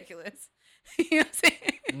very ridiculous. You know what I'm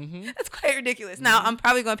saying? Mm-hmm. That's quite ridiculous. Now I'm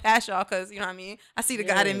probably gonna pass y'all because you know what I mean. I see the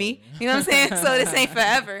God in me. Yeah. You know what I'm saying? So this ain't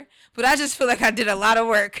forever. But I just feel like I did a lot of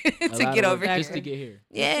work to get over just here. to get here.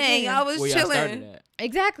 Yeah, y'all was Where y'all started chilling. at.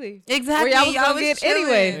 Exactly. Exactly. Where y'all was y'all gonna was get chilling.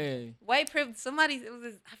 anyway. Hey. white privilege.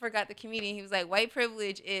 I forgot the comedian. He was like, white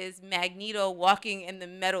privilege is Magneto walking in the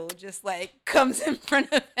metal, just like comes in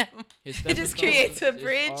front of him. It just creates a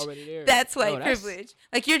bridge. That's white privilege.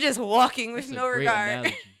 Like you're just walking with no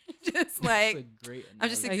regard. Just like I'm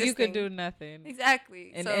just like you could do nothing.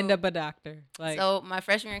 Exactly. And end up a doctor. Like so my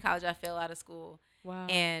freshman year in college, I fell out of school. Wow.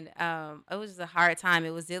 And it was just a hard time.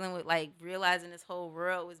 It was dealing with like realizing this whole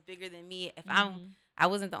world was bigger than me. If I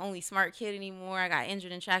wasn't the only smart kid anymore. I got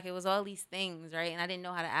injured in track. It was all these things, right? And I didn't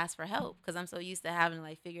know how to ask for help because I'm so used to having to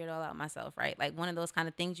like figure it all out myself, right? Like one of those kind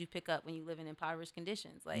of things you pick up when you live in impoverished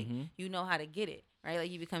conditions. Like you know how to get it, right? Like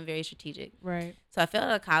you become very strategic. Right. So I failed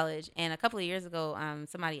out of college, and a couple of years ago,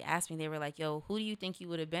 somebody asked me, they were like, yo, who do you think you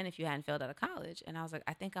would have been if you hadn't failed out of college? And I was like,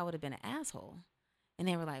 I think I would have been an asshole. And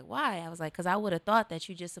they were like, why? I was like, because I would have thought that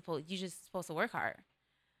you just supposed to work hard.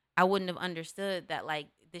 I wouldn't have understood that like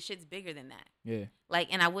this shit's bigger than that. Yeah. Like,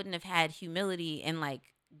 and I wouldn't have had humility and like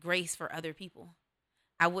grace for other people.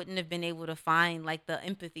 I wouldn't have been able to find like the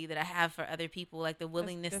empathy that I have for other people, like the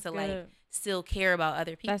willingness to like still care about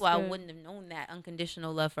other people. I wouldn't have known that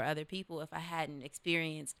unconditional love for other people if I hadn't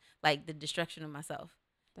experienced like the destruction of myself.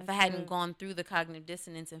 If I hadn't gone through the cognitive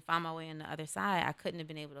dissonance and found my way on the other side, I couldn't have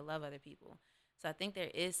been able to love other people. So I think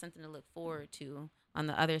there is something to look forward to on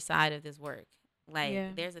the other side of this work.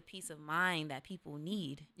 Like there's a peace of mind that people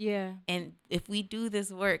need. Yeah. And if we do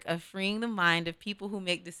this work of freeing the mind of people who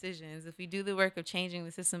make decisions, if we do the work of changing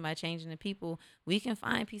the system by changing the people, we can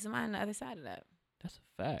find peace of mind on the other side of that. That's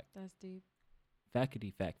a fact. That's deep.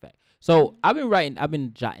 Fact. So I've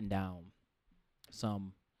been jotting down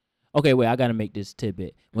some. Okay, wait, I gotta make this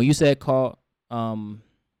tidbit. When you said when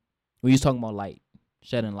you was talking about light,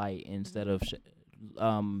 shedding light instead of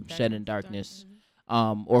shedding darkness.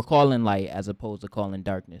 Or calling light as opposed to calling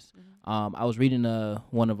darkness. I was reading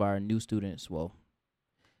one of our new students. Well,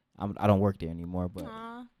 I don't work there anymore, but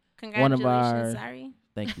one of our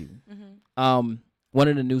thank you. One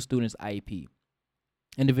of the new students' IEP,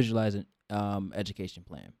 individualized education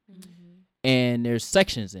plan, and there's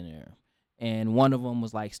sections in there, and one of them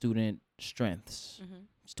was like student strengths.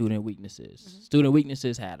 Student weaknesses. Student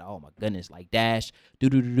weaknesses had, oh my goodness, like dash, do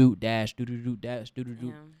dash, do dash,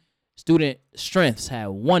 do. Student strengths had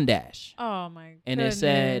one dash. Oh my goodness. And it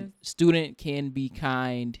said student can be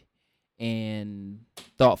kind and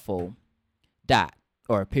thoughtful,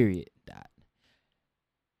 or period.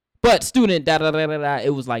 But student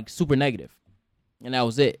it was like super negative. And that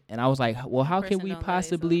was it. And I was like, well, how could we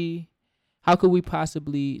possibly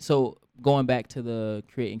so going back to the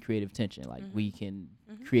creating creative tension, like we can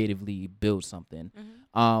creatively build something.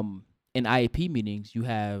 In IEP meetings, you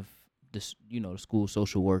have the school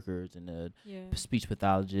social workers and the speech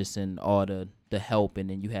pathologists and all the help, and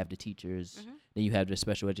then you have the teachers, then you have the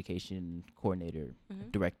special education coordinator,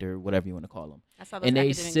 director, whatever you want to call them. I saw those and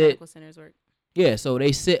academic medical centers work. Yeah, so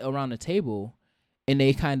they sit around the table and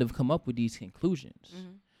they kind of come up with these conclusions.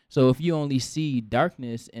 So if you only see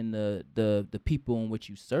darkness in the people in which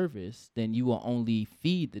you service, then you will only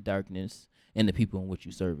feed the darkness in the people in which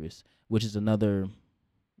you service, which is another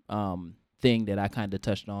thing that I kind of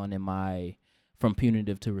touched on in my from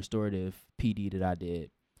punitive to restorative PD that I did,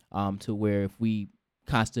 to where if we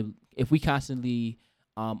constantly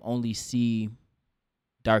only see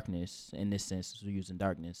darkness, in this sense, we're using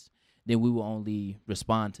darkness, then we will only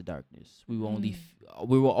respond to darkness. We will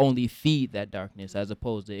only feed that darkness, as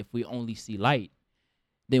opposed to if we only see light,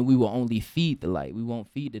 then we will only feed the light. We won't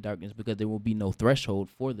feed the darkness because there will be no threshold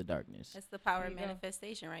for the darkness. That's the power of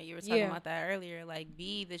manifestation, right? You were talking about that earlier. Like,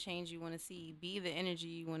 be the change you want to see. Be the energy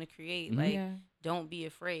you want to create. Like, don't be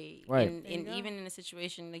afraid. Right. And even in a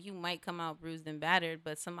situation, like, you might come out bruised and battered,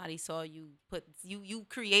 but somebody saw you you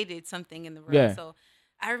created something in the world. Yeah. So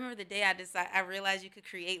I remember the day I realized you could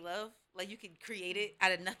create love. Like, you could create it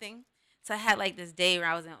out of nothing. So I had like this day where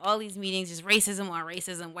I was in all these meetings, just racism on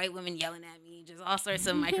racism, white women yelling at me, just all sorts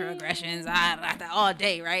of microaggressions, all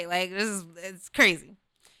day, right? Like, it's crazy.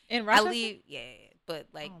 In Rochester? I leave, but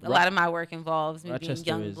like a lot of my work involves me being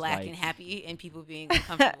young, black, and happy, and people being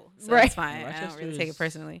uncomfortable. So it's fine. I don't really take it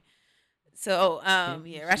personally. So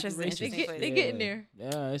Rochester's an interesting place. They getting there.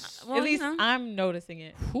 Yeah, at least I'm noticing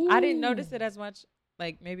it. I didn't notice it as much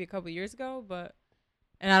like maybe a couple years ago, but.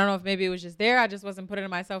 And I don't know if maybe it was just there. I just wasn't putting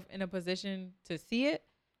myself in a position to see it.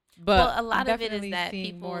 But a lot of it is that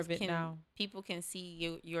people can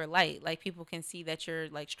see your light. Like, people can see that you're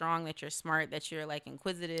like strong, that you're smart, that you're like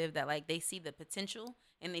inquisitive, that like they see the potential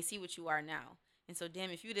and they see what you are now. And so,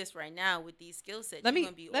 damn, if you this right now with these skill sets, you're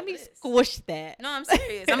gonna be let me this. Squish that. No, I'm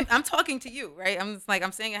serious. I'm talking to you, right? I'm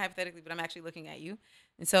saying it hypothetically, but I'm actually looking at you.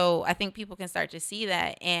 And so I think people can start to see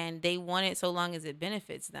that, and they want it so long as it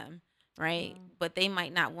benefits them. right? Wow. But they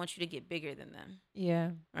might not want you to get bigger than them,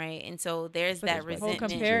 Yeah. right? And so there's So that there's whole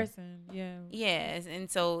resentment. comparison. Yeah. Yes, and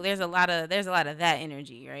so there's a lot of that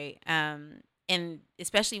energy, right? And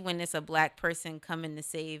especially when it's a black person coming to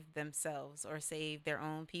save themselves or save their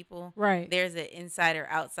own people, Right. there's an insider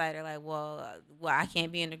outsider like, well, I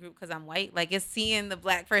can't be in the group because I'm white. Like it's seeing the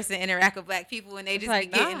black person interact with black people and they It's just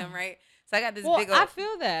like, be getting nah. them right. So I got this Well, big I old.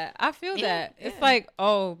 feel that. I feel Yeah, that. It's yeah. like,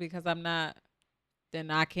 oh, because I'm not, then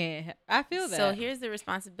I can't. I feel that. So here's the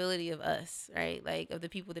responsibility of us, right? Like of the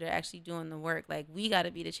people that are actually doing the work. Like we got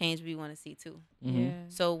to be the change we want to see too. Mhm. Yeah.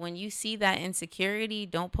 So when you see that insecurity,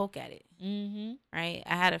 don't poke at it. Mm-hmm. Right.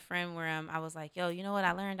 I had a friend where I was like, yo, you know what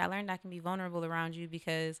I learned? I learned I can be vulnerable around you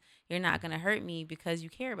because you're not going to hurt me because you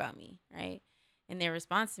care about me. Right. And their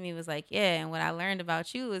response to me was like, yeah. And what I learned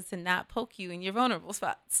about you is to not poke you in your vulnerable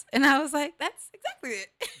spots. And I was like, that's exactly it.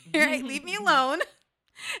 Right. Leave me alone.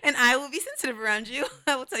 And I will be sensitive around you.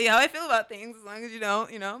 I will tell you how I feel about things as long as you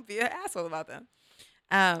don't, be an asshole about them.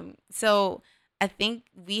 So I think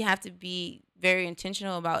we have to be very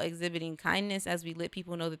intentional about exhibiting kindness as we let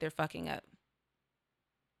people know that they're fucking up.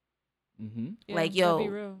 Mhm. Yeah, Like, let's yo, be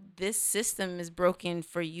real. this system is broken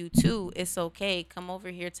for you too. It's okay. Come over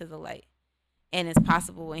here to the light. And it's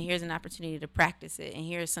possible. And here's an opportunity to practice it. And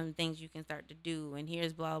here's some things you can start to do. And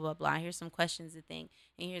here's blah, blah, blah. Here's some questions to think.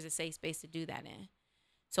 And here's a safe space to do that in.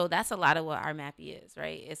 So that's a lot of what our MAPI is,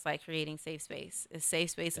 right? It's like creating safe space. It's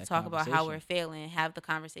safe space to That talk about how we're conversation. failing, have the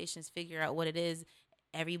conversations, figure out what it is.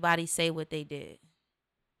 Everybody say what they did.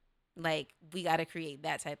 Like we got to create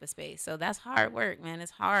that type of space. So that's hard work, man. It's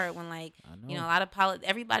hard when like, I know. a lot of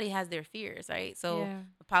everybody has their fears, right? So yeah.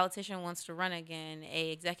 a politician wants to run again.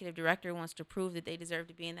 A executive director wants to prove that they deserve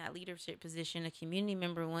to be in that leadership position. A community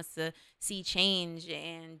member wants to see change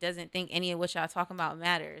and doesn't think any of what y'all talking about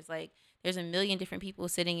matters. Like there's a million different people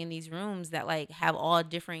sitting in these rooms that like have all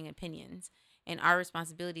differing opinions. And our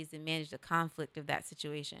responsibility is to manage the conflict of that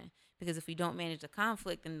situation. Because if we don't manage the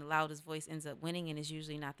conflict, then the loudest voice ends up winning, and it's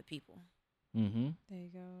usually not the people. Mhm. There you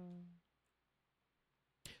go.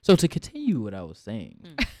 So to continue what I was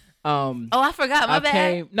saying, Oh, I forgot. My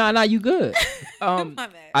bad. No, you good. My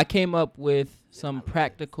bad. I came up with some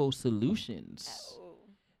practical solutions Oh.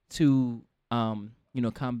 to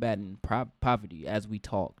combating poverty. As we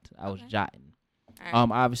talked, I was Okay. jotting. All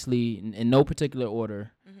right. Obviously in no particular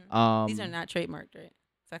order. Mhm. These are not trademarked, right?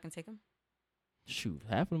 So I can take them. Shoot,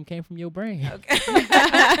 half of them came from your brain. Okay.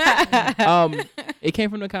 It came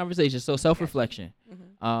from the conversation. So self-reflection.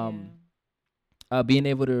 Mhm. Being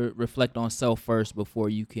able to reflect on self first before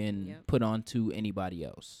you can Yep. put on to anybody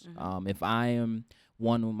else. Mhm. If I am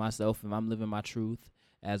one with myself, if I'm living my truth,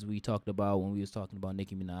 as we talked about when we was talking about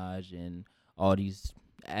Nicki Minaj and all these,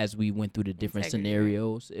 as we went through the different Integrity, right.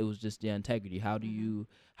 scenarios, it was just the integrity. How do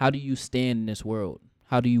Mhm. you stand in this world?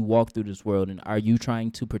 How do you walk through this world? And are you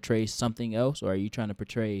trying to portray something else, or are you trying to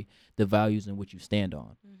portray the values in which you stand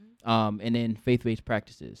on? Mhm. And then faith-based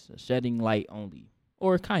practices, shedding light only,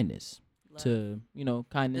 or kindness. Love. To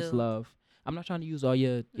kindness, Build. love. I'm not trying to use all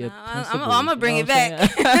your No, principles. I'm gonna bring you it know what I'm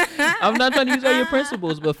saying? back. I'm not trying to use all your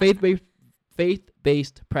principles, but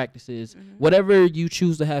faith-based practices, Mhm. whatever you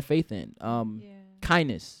choose to have faith in. Yeah.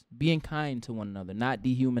 Kindness, being kind to one another, not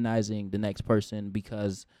dehumanizing the next person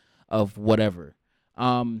because of whatever.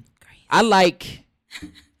 Grace.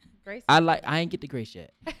 Grace. I ain't get the grace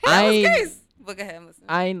yet. That I was ain't, grace. But go ahead, I'm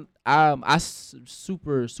listening.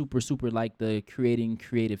 super like the creating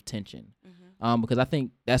creative tension. Mhm. Because I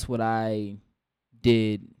think that's what I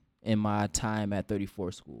did in my time at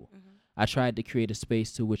 34 school. Mhm. I tried to create a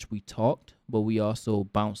space to which we talked, but we also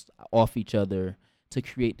bounced off each other to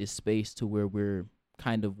create this space to where we're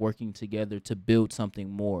kind of working together to build something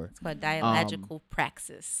more. It's called dialogical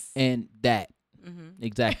praxis. And that, Mm-hmm.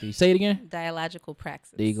 exactly. Say it again. Dialogical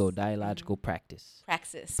praxis. There you go. Dialogical practice.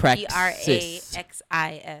 Praxis. Praxis. Praxis.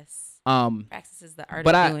 Praxis is the art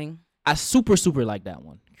But of doing. I super like that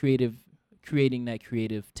one. Creating that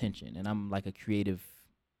creative tension. And I'm like a creative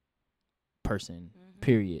person,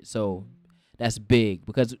 period. So that's big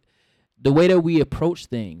because the way that we approach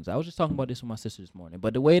things, I was just talking about this with my sister this morning,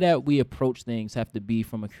 but the way that we approach things have to be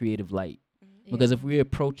from a creative light. Because if we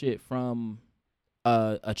approach it from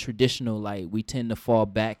a traditional light, we tend to fall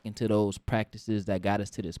back into those practices that got us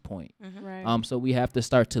to this point. Right. So we have to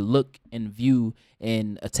start to look and view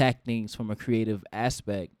and attack things from a creative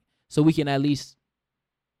aspect so we can at least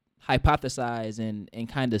hypothesize and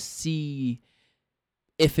kind of see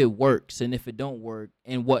if it works and if it don't work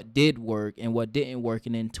and what did work and what didn't work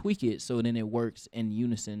and then tweak it so then it works in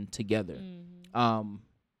unison together.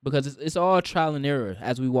 Because it's all trial and error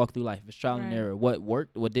as we walk through life. It's trial and Right. error. What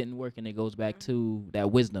worked, what didn't work, and it goes back to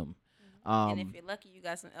that wisdom. And if you're lucky, you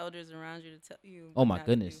got some elders around you to tell you. Oh what my not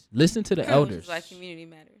to do. goodness, listen to the Which elders. is why community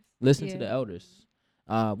matters. Listen to Yeah. the elders.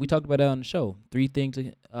 We talked about that on the show. Three things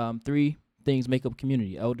make up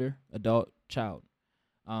community: elder, adult, child.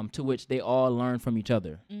 To which they all learn from each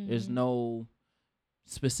other. There's Mhm. no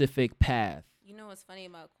specific path. You know what's funny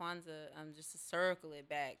about Kwanzaa? Just to circle it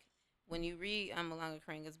back, when you read Malanga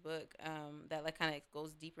Karenga's book, that like kind of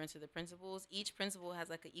goes deeper into the principles. Each principle has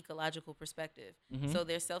like an ecological perspective. Mhm. So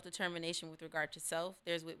there's self-determination with regard to self.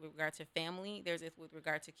 There's with regard to family. There's with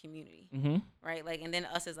regard to community, right? Like, and then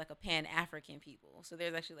us as like a Pan-African people. So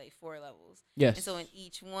there's actually like 4 levels. Yes. And so in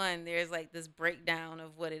each one, there's like this breakdown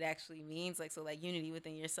of what it actually means. Like, so like unity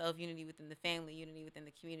within yourself, unity within the family, unity within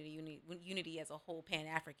the community, unity as a whole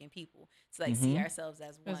Pan-African people. To like see ourselves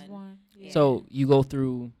as one. As one. Yeah. So you go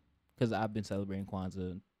through, because I've been celebrating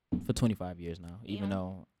Kwanzaa for 25 years now, even Yeah.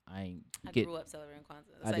 though I ain't I get. grew up celebrating Kwanzaa.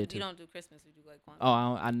 It's I like did we too. don't do Christmas, we do like Kwanzaa.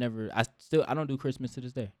 Oh, I don't do Christmas to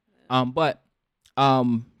this day. Yeah. But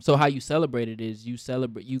so how you celebrate it is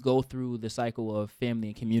you go through the cycle of family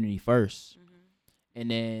and community first, and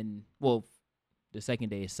then the second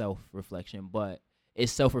day is self-reflection, but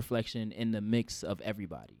it's self-reflection in the mix of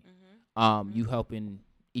everybody. You helping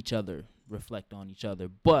each other reflect on each other,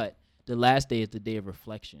 but the last day is the day of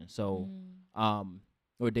reflection. So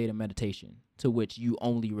or day of meditation, to which you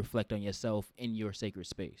only reflect on yourself in your sacred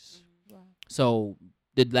space. Wow. So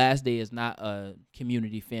the last day is not a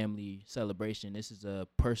community family celebration. This is a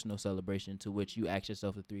personal celebration to which you ask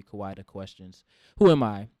yourself the 3 Kawaida questions. Who am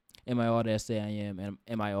I? Am I all that I say I am? And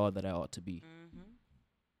am I all that I ought to be?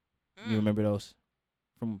 You remember those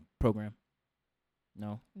from program?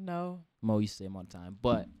 No? No. Mo used to say them all the time.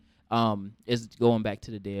 But it's going back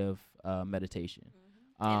to the day of meditation.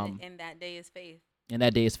 And that day is faith. And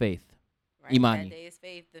that day is faith. Right? Imani. That day is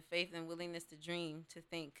faith. The faith and willingness to dream, to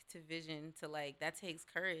think, to vision, to like, that takes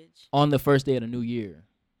courage. On the first day of the new year.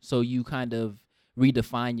 So you kind of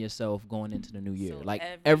redefine yourself going into the new year. So Like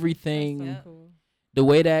That's everything, so Yeah. cool. the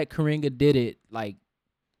way that Karenga did it, like,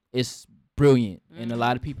 it's brilliant. And a Mhm.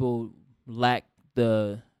 lot of people lack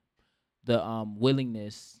the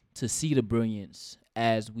willingness to see the brilliance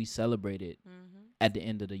as we celebrate it at the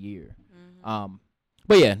end of the year.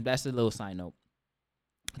 But yeah, that's a little side note.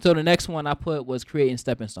 So the next one I put was creating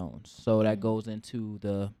stepping stones. So that goes into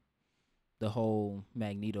the whole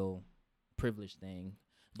Magneto privilege thing.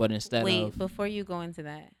 But instead Wait, of before you go into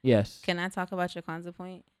that, yes. can I talk about your Kwanzaa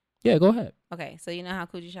point? Yeah, go ahead. Okay, so you know how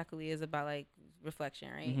Kuji Shakali is about like reflection,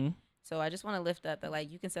 right? Mm-hmm. So I just want to lift up that like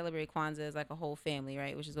you can celebrate Kwanzaa as like a whole family,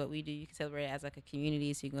 right? Which is what we do. You can celebrate it as like a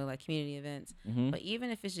community, so you can go to, like community events. Mm-hmm. But even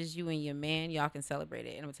if it's just you and your man, y'all can celebrate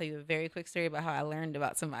it. And I'm gonna tell you a very quick story about how I learned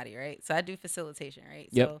about somebody, right? So I do facilitation, right?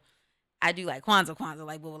 Yep. So I do like Kwanzaa,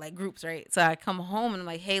 like with like groups, right? So I come home and I'm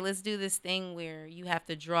like, hey, let's do this thing where you have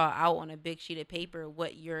to draw out on a big sheet of paper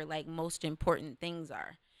what your like most important things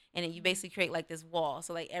are. And then you basically create like this wall.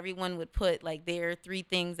 So like everyone would put like their 3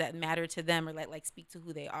 things that matter to them or like speak to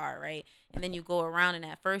who they are, right? And then you go around and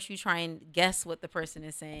at first you try and guess what the person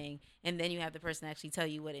is saying, and then you have the person actually tell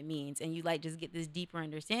you what it means, and you like just get this deeper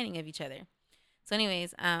understanding of each other. So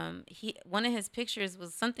anyways, one of his pictures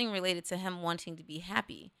was something related to him wanting to be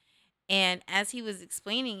happy. And as he was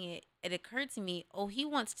explaining it, it occurred to me,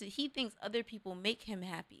 he thinks other people make him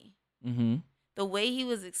happy. Mm-hmm. The way he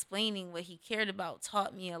was explaining what he cared about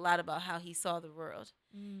taught me a lot about how he saw the world.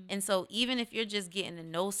 And so even if you're just getting to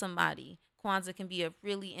know somebody, Kwanzaa can be a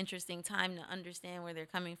really interesting time to understand where they're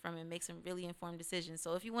coming from and make some really informed decisions.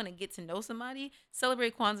 So if you want to get to know somebody,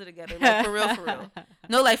 celebrate Kwanzaa together, like for real, for real.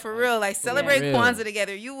 No, like for real, like celebrate real. Kwanzaa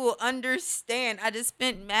together. You will understand. I just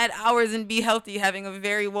spent mad hours in Be Healthy having a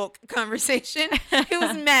very woke conversation. It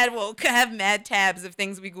was mad woke. I have mad tabs of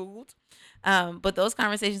things we Googled. But those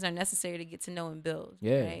conversations are necessary to get to know and build.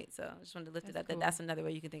 Yeah. Right. So I just wanted to lift it That's up. That cool. that's another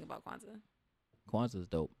way you can think about Kwanzaa. Kwanzaa is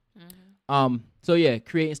dope. Mm-hmm. So yeah,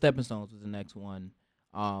 creating stepping stones was the next one.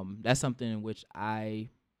 That's something in which I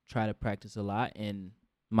try to practice a lot in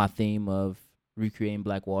my theme of recreating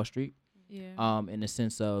Black Wall Street. Yeah. In the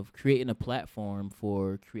sense of creating a platform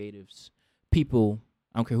for creatives, people,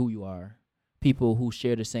 I don't care who you are, people who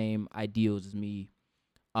share the same ideals as me,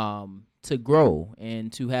 to grow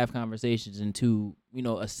and to have conversations and to,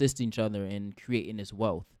 assist each other in creating this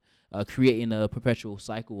wealth, creating a perpetual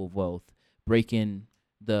cycle of wealth, breaking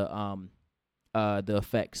the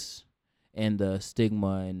effects and the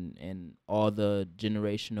stigma and all the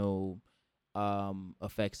generational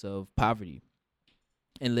effects of poverty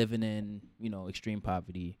and living in, extreme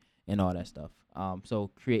poverty and all that stuff.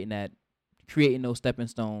 So creating those stepping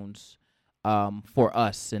stones for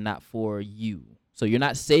us and not for you. So you're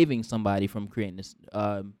not saving somebody from creating this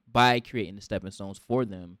by creating the stepping stones for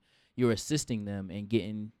them. you're assisting them and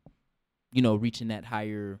getting, reaching that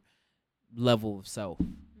higher level of self.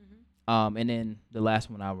 And then the last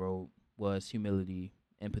one I wrote was humility,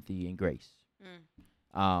 empathy, and grace.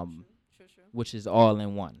 True. Which is all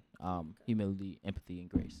in one. Humility, empathy, and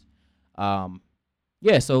grace. So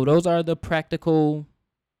those are the practical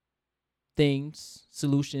things,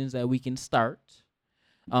 solutions that we can start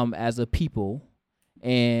as a people.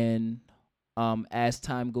 And as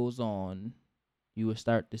time goes on, you will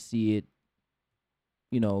start to see it,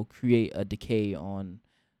 create a decay on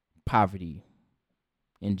poverty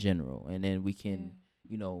in general. And then we can,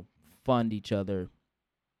 fund each other's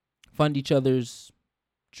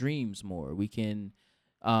dreams more. We can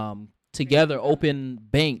together open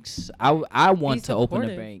banks. I want to open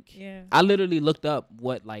a bank. Yeah. I literally looked up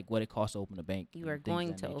what it costs to open a bank. You are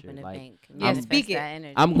going to open a bank. Yeah, speak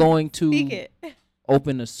it. I'm going to Speak it.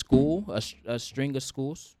 open a school, a string of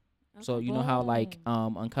schools. Okay. So you know how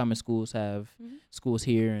Uncommon Schools have schools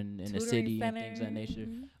here in the city and things of that nature.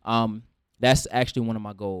 That's actually one of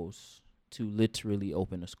my goals, to literally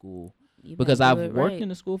open a school, because I've worked in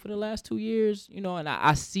the school for the last 2 years, and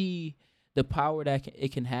I see the power that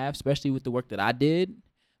it can have, especially with the work that I did.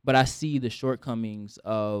 But I see the shortcomings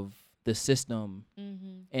of the system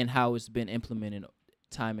and how it's been implemented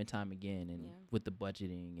time and time again, and with the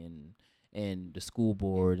budgeting and the school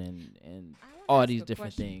board and all these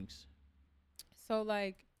different things. So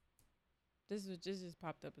this just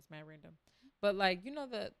popped up. It's mad random, but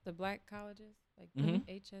the black colleges,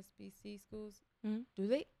 HSBC schools, do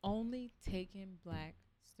they only take in black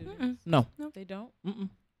students? No, they don't.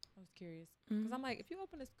 I was curious because I'm like, if you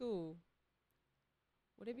open a school,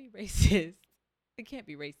 would it be racist? It can't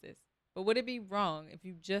be racist, but would it be wrong if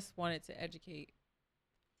you just wanted to educate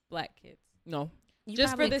black kids? No. You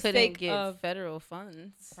just for the sake get of federal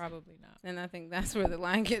funds. Probably not. And I think that's where the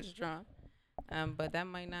line gets drawn. But that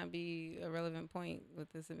might not be a relevant point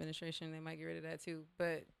with this administration. They might get rid of that too.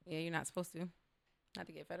 But yeah, you're not supposed to, not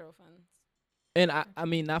to get federal funds. And I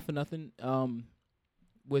mean, not for nothing.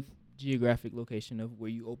 With geographic location of where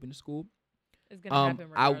you open the school, it's gonna happen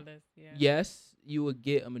regardless. Yes, you would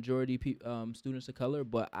get a majority students of color,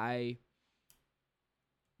 but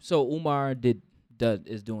so Umar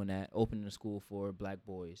is doing that, opening a school for black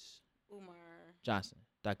boys.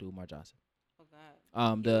 Dr. Umar Johnson. Oh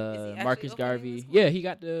God. The Marcus Garvey. Yeah, he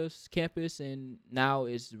got the campus, and now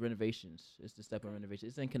it's renovations. It's the step of renovation.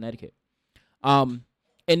 It's in Connecticut. And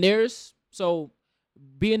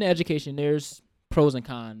being in education, there's pros and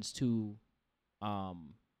cons to,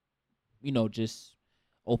 just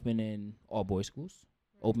opening all boys schools,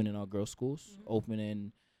 opening all girls schools,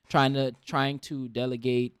 opening, trying to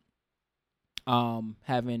delegate,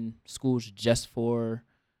 having schools just for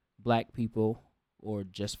black people or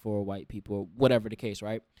just for white people, whatever the case,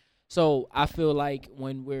 right? So I feel like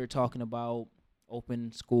when we're talking about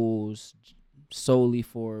open schools solely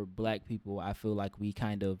for black people, I feel like we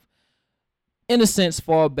kind of, in a sense,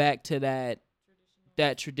 fall back to that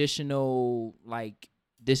traditional,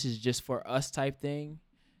 this is just for us type thing,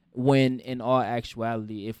 when in all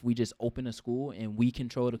actuality, if we just open a school and we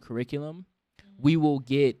control the curriculum, we will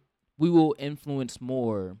influence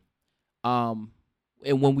more, and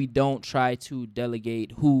when we don't try to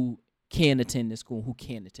delegate who can attend this school, who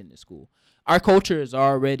can't attend this school. Our culture is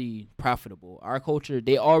already profitable. Our culture,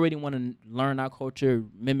 they already want to learn our culture,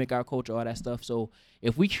 mimic our culture, all that stuff. So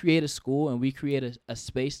if we create a school and we create a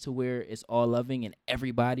space to where it's all loving and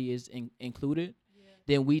everybody is included,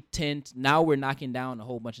 then now we're knocking down a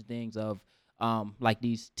whole bunch of things of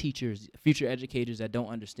these teachers, future educators that don't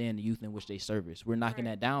understand the youth in which they service. We're knocking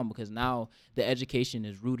that down because now the education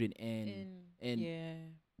is rooted in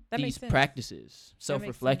these practices,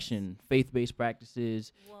 self-reflection, faith-based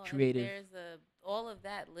practices, creative. All of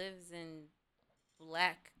that lives in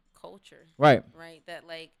black culture. Right. Right. That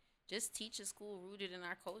just teach a school rooted in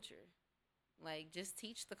our culture. Just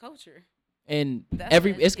teach the culture. And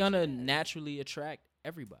it's gonna naturally attract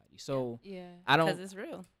everybody. So I don't, because it's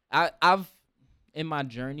real. I've in my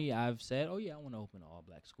journey I've said, oh yeah, I want to open an all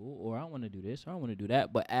black school, or I want to do this, or I want to do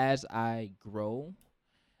that. But as I grow,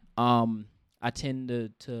 I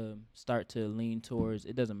tend to start to lean towards,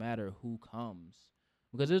 it doesn't matter who comes,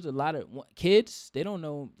 because there's a lot of kids, they don't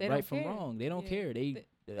know right from wrong. They don't care.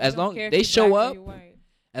 As long as they show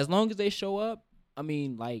up, I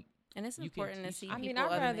mean, and it's important to see. I mean,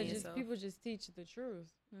 I'd rather people just teach the truth.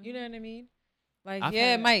 You know what I mean?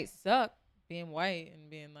 It might suck being white and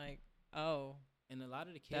being oh, and a lot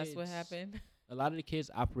of the kids, that's what happened. A lot of the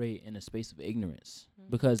kids operate in a space of ignorance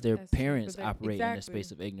because their parents operate in a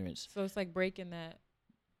space of ignorance. So it's breaking that.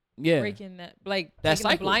 Yeah. Breaking that, that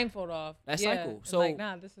taking the blindfold off. That cycle. So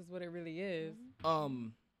nah, this is what it really is.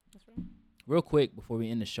 That's right. Real quick before we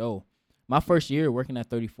end the show, my first year working at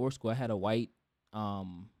 34 school, I had a white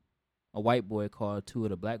boy called two of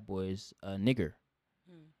the black boys a nigger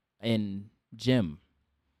in gym,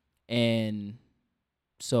 and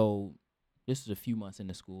so this is a few months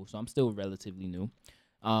into school, so I'm still relatively new,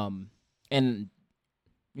 and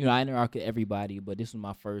you know I interact with everybody, but this was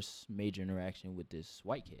my first major interaction with this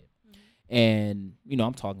white kid, and you know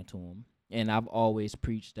I'm talking to him, and I've always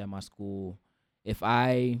preached at my school, if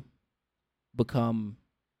I become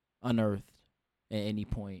unearthed at any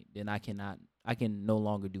point, then I can no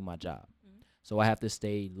longer do my job. So I have to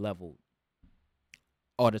stay leveled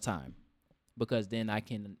all the time, because then I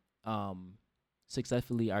can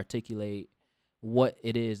successfully articulate what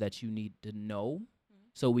it is that you need to know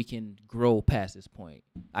so we can grow past this point.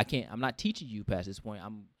 I'm not teaching you past this point.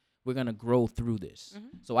 We're going to grow through this.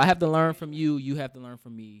 So I have to learn from you, you have to learn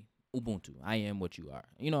from me. Ubuntu. I am what you are.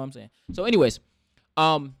 You know what I'm saying? So anyways,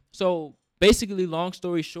 so basically, long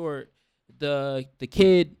story short, the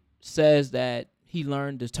kid says that he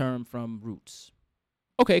learned the term from Roots.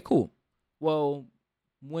 Okay, cool. Well,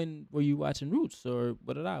 when were you watching Roots, or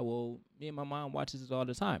what did I? Well, me and my mom watches it all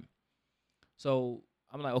the time. So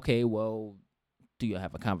I'm like, okay, well, do you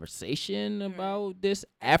have a conversation about this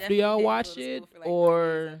after y'all watch it,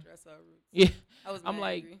 or yeah? I'm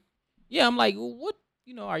like, angry. Yeah, I'm like, well, what?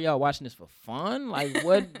 You know, are y'all watching this for fun? Like,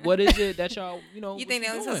 what is it that y'all, you know? You think they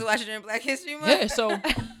only supposed to watch it during Black History Month? Yeah, so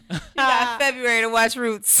you got February to watch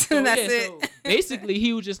Roots. so, That's yeah, it. So basically,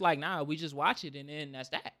 he was just like, nah, we just watch it and then that's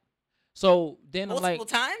that. So then Multiple I'm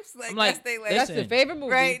times? like, That's they like, That's the favorite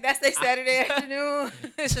movie. right? That's their Saturday afternoon.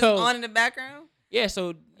 It's just So- on in the background. yeah.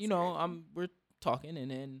 So you know, we're talking and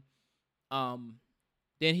then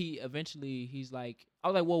he's like, I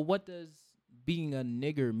was like, well, what does being a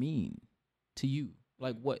nigger mean to you?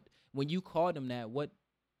 Like, what when you called him that? What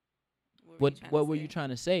were you trying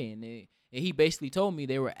to say? And he basically told me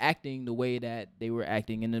they were acting the way that they were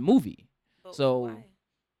acting in the movie. So why?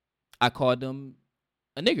 I called them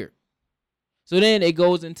a nigger. So then it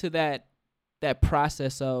goes into that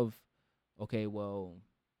process of, okay, well,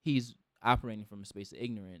 he's operating from a space of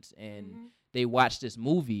ignorance, and they watch this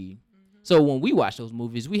movie. So when we watch those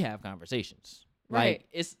movies, we have conversations. Right. Like,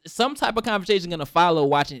 it's some type of conversation gonna follow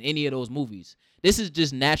watching any of those movies. This is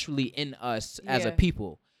just naturally in us as a Yeah.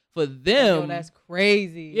 people. For Yo, them, that's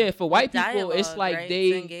crazy. yeah, for white people, it's Dialogue, like right?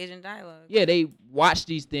 they to engage in dialogue. yeah, they watch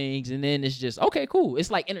these things and then it's just, okay, cool.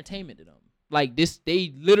 It's like entertainment to them. Like this,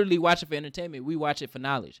 they literally watch it for entertainment. We watch it for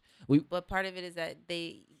knowledge. But part of it is that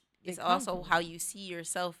it's come also from how you see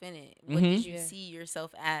yourself in it. What did you see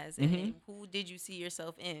yourself as? And who did you see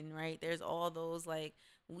yourself in, right? There's all those, like,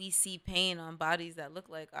 we see pain on bodies that look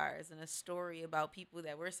like ours and a story about people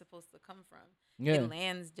that we're supposed to come from. Yeah. It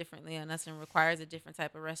lands differently on us and requires a different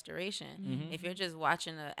type of restoration. If you're just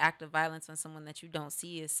watching an act of violence on someone that you don't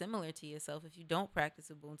see is similar to yourself, if you don't practice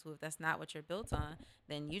Ubuntu, if that's not what you're built on,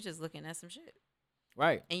 then you're just looking at some shit.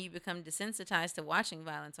 Right. And you become desensitized to watching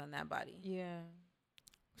violence on that body. Yeah.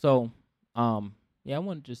 So, yeah, I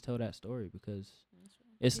want to just tell that story because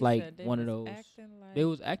it's He like said they one of was those. acting like They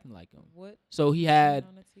was acting like him. what So he had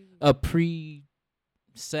on the TV. a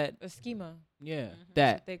pre-set, a schema. yeah, That's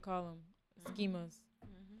that. what they call them, schemas.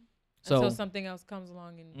 So, Until something else comes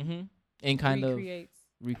along and and kind of recreates.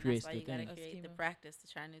 recreates That's why the you gotta thing, create the schema. practice to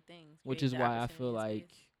try new things. which create is the why I feel opportunity and like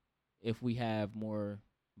space. if we have more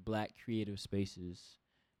Black creative spaces,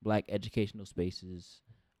 Black educational spaces,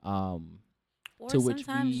 Or to which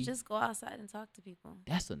sometimes we- just go outside and talk to people.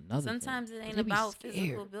 that's another thing. Sometimes it ain't They be about scared.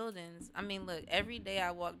 physical buildings. I mean, look, every day I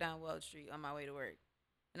walk down Welch Street on my way to work,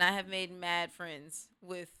 and I have made mad friends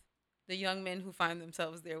with the young men who find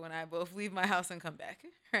themselves there when I both leave my house and come back,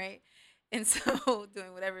 right? And so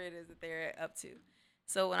doing whatever it is that they're up to.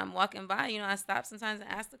 So when I'm walking by, I stop sometimes and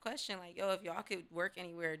ask the question, like, yo, if y'all could work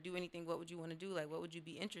anywhere or do anything, what would you want to do? Like, what would you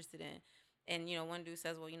be interested in? And, one dude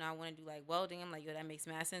says, well, I want to do, like, welding. I'm like, yo, that makes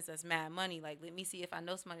mad sense. That's mad money. Like, let me see if I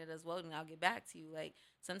know somebody that does welding. I'll get back to you. Like,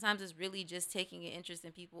 sometimes it's really just taking an interest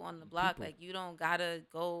in people on the block. Like, you don't got to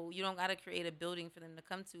create a building for them to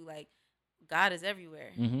come to. Like, God is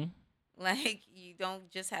everywhere. Like, you don't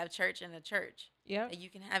just have church in a church. Yeah. Like, you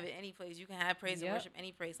can have it any place. You can have praise and Yep. worship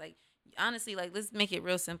any place. Like, honestly, like, let's make it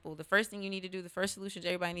real simple. The first thing you need to do, the first solution is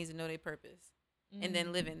everybody needs to know their purpose. And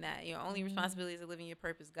then live in that. Your only responsibility is to live in your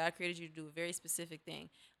purpose. God created you to do a very specific thing.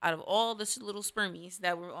 Out of all the little spermies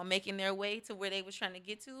that were all making their way to where they was trying to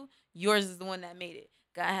get to, yours is the one that made it.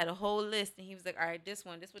 God had a whole list, and he was like, all right, this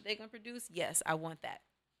what they're going to produce? Yes, I want that.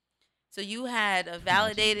 So you had a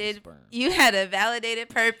validated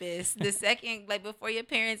purpose. The second, like, before your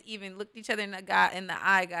parents even looked each other in the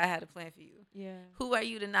eye, God had a plan for you. Yeah. Who are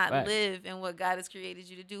you to not Facts. live in what God has created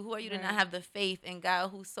you to do? Who are you to not Right. have the faith in God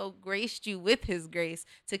who so graced you with his grace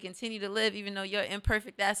to continue to live even though your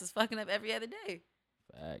imperfect ass is fucking up every other day?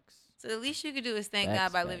 Facts. So the least you could do is thank Facts,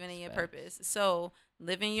 God by facts, living in your facts. purpose. So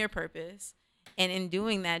live in your purpose. And in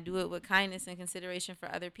doing that, do it with kindness and consideration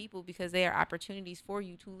for other people because they are opportunities for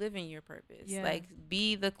you to live in your purpose. Yeah. Like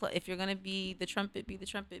be if you're going to be the trumpet, be the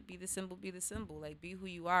trumpet, be the symbol, be the symbol. Like be who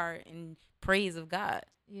you are in praise of God.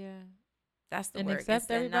 Yeah. That's the And work. accept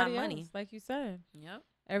Instead, not everybody money. else, like you said. Yep.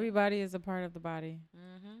 Everybody is a part of the body.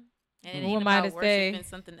 Mm-hmm. And it Who ain't am I about to say? worshiping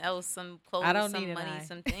something else, some clothes, I don't some need an money, eye.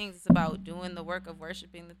 some things. It's about doing the work of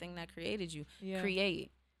worshiping the thing that created you. Yeah.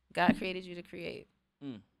 Create. God created you to create.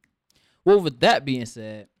 Well, with that being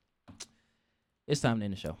said, it's time to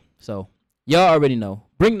end the show. So, y'all already know.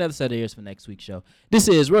 Bring another set of ears for next week's show. This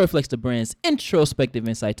is Royal Flex the Brand's introspective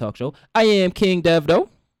insight talk show. I am King Devdo.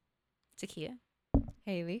 Takia.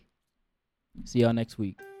 Haley. See y'all next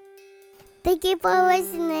week. Thank you for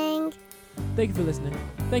listening. Thank you for listening.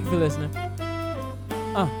 Thank you for listening.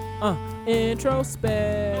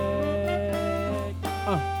 Introspect.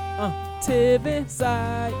 Tiv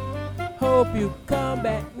inside. Hope you come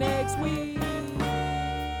back next week.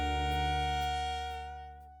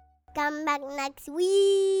 Come back next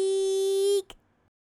week.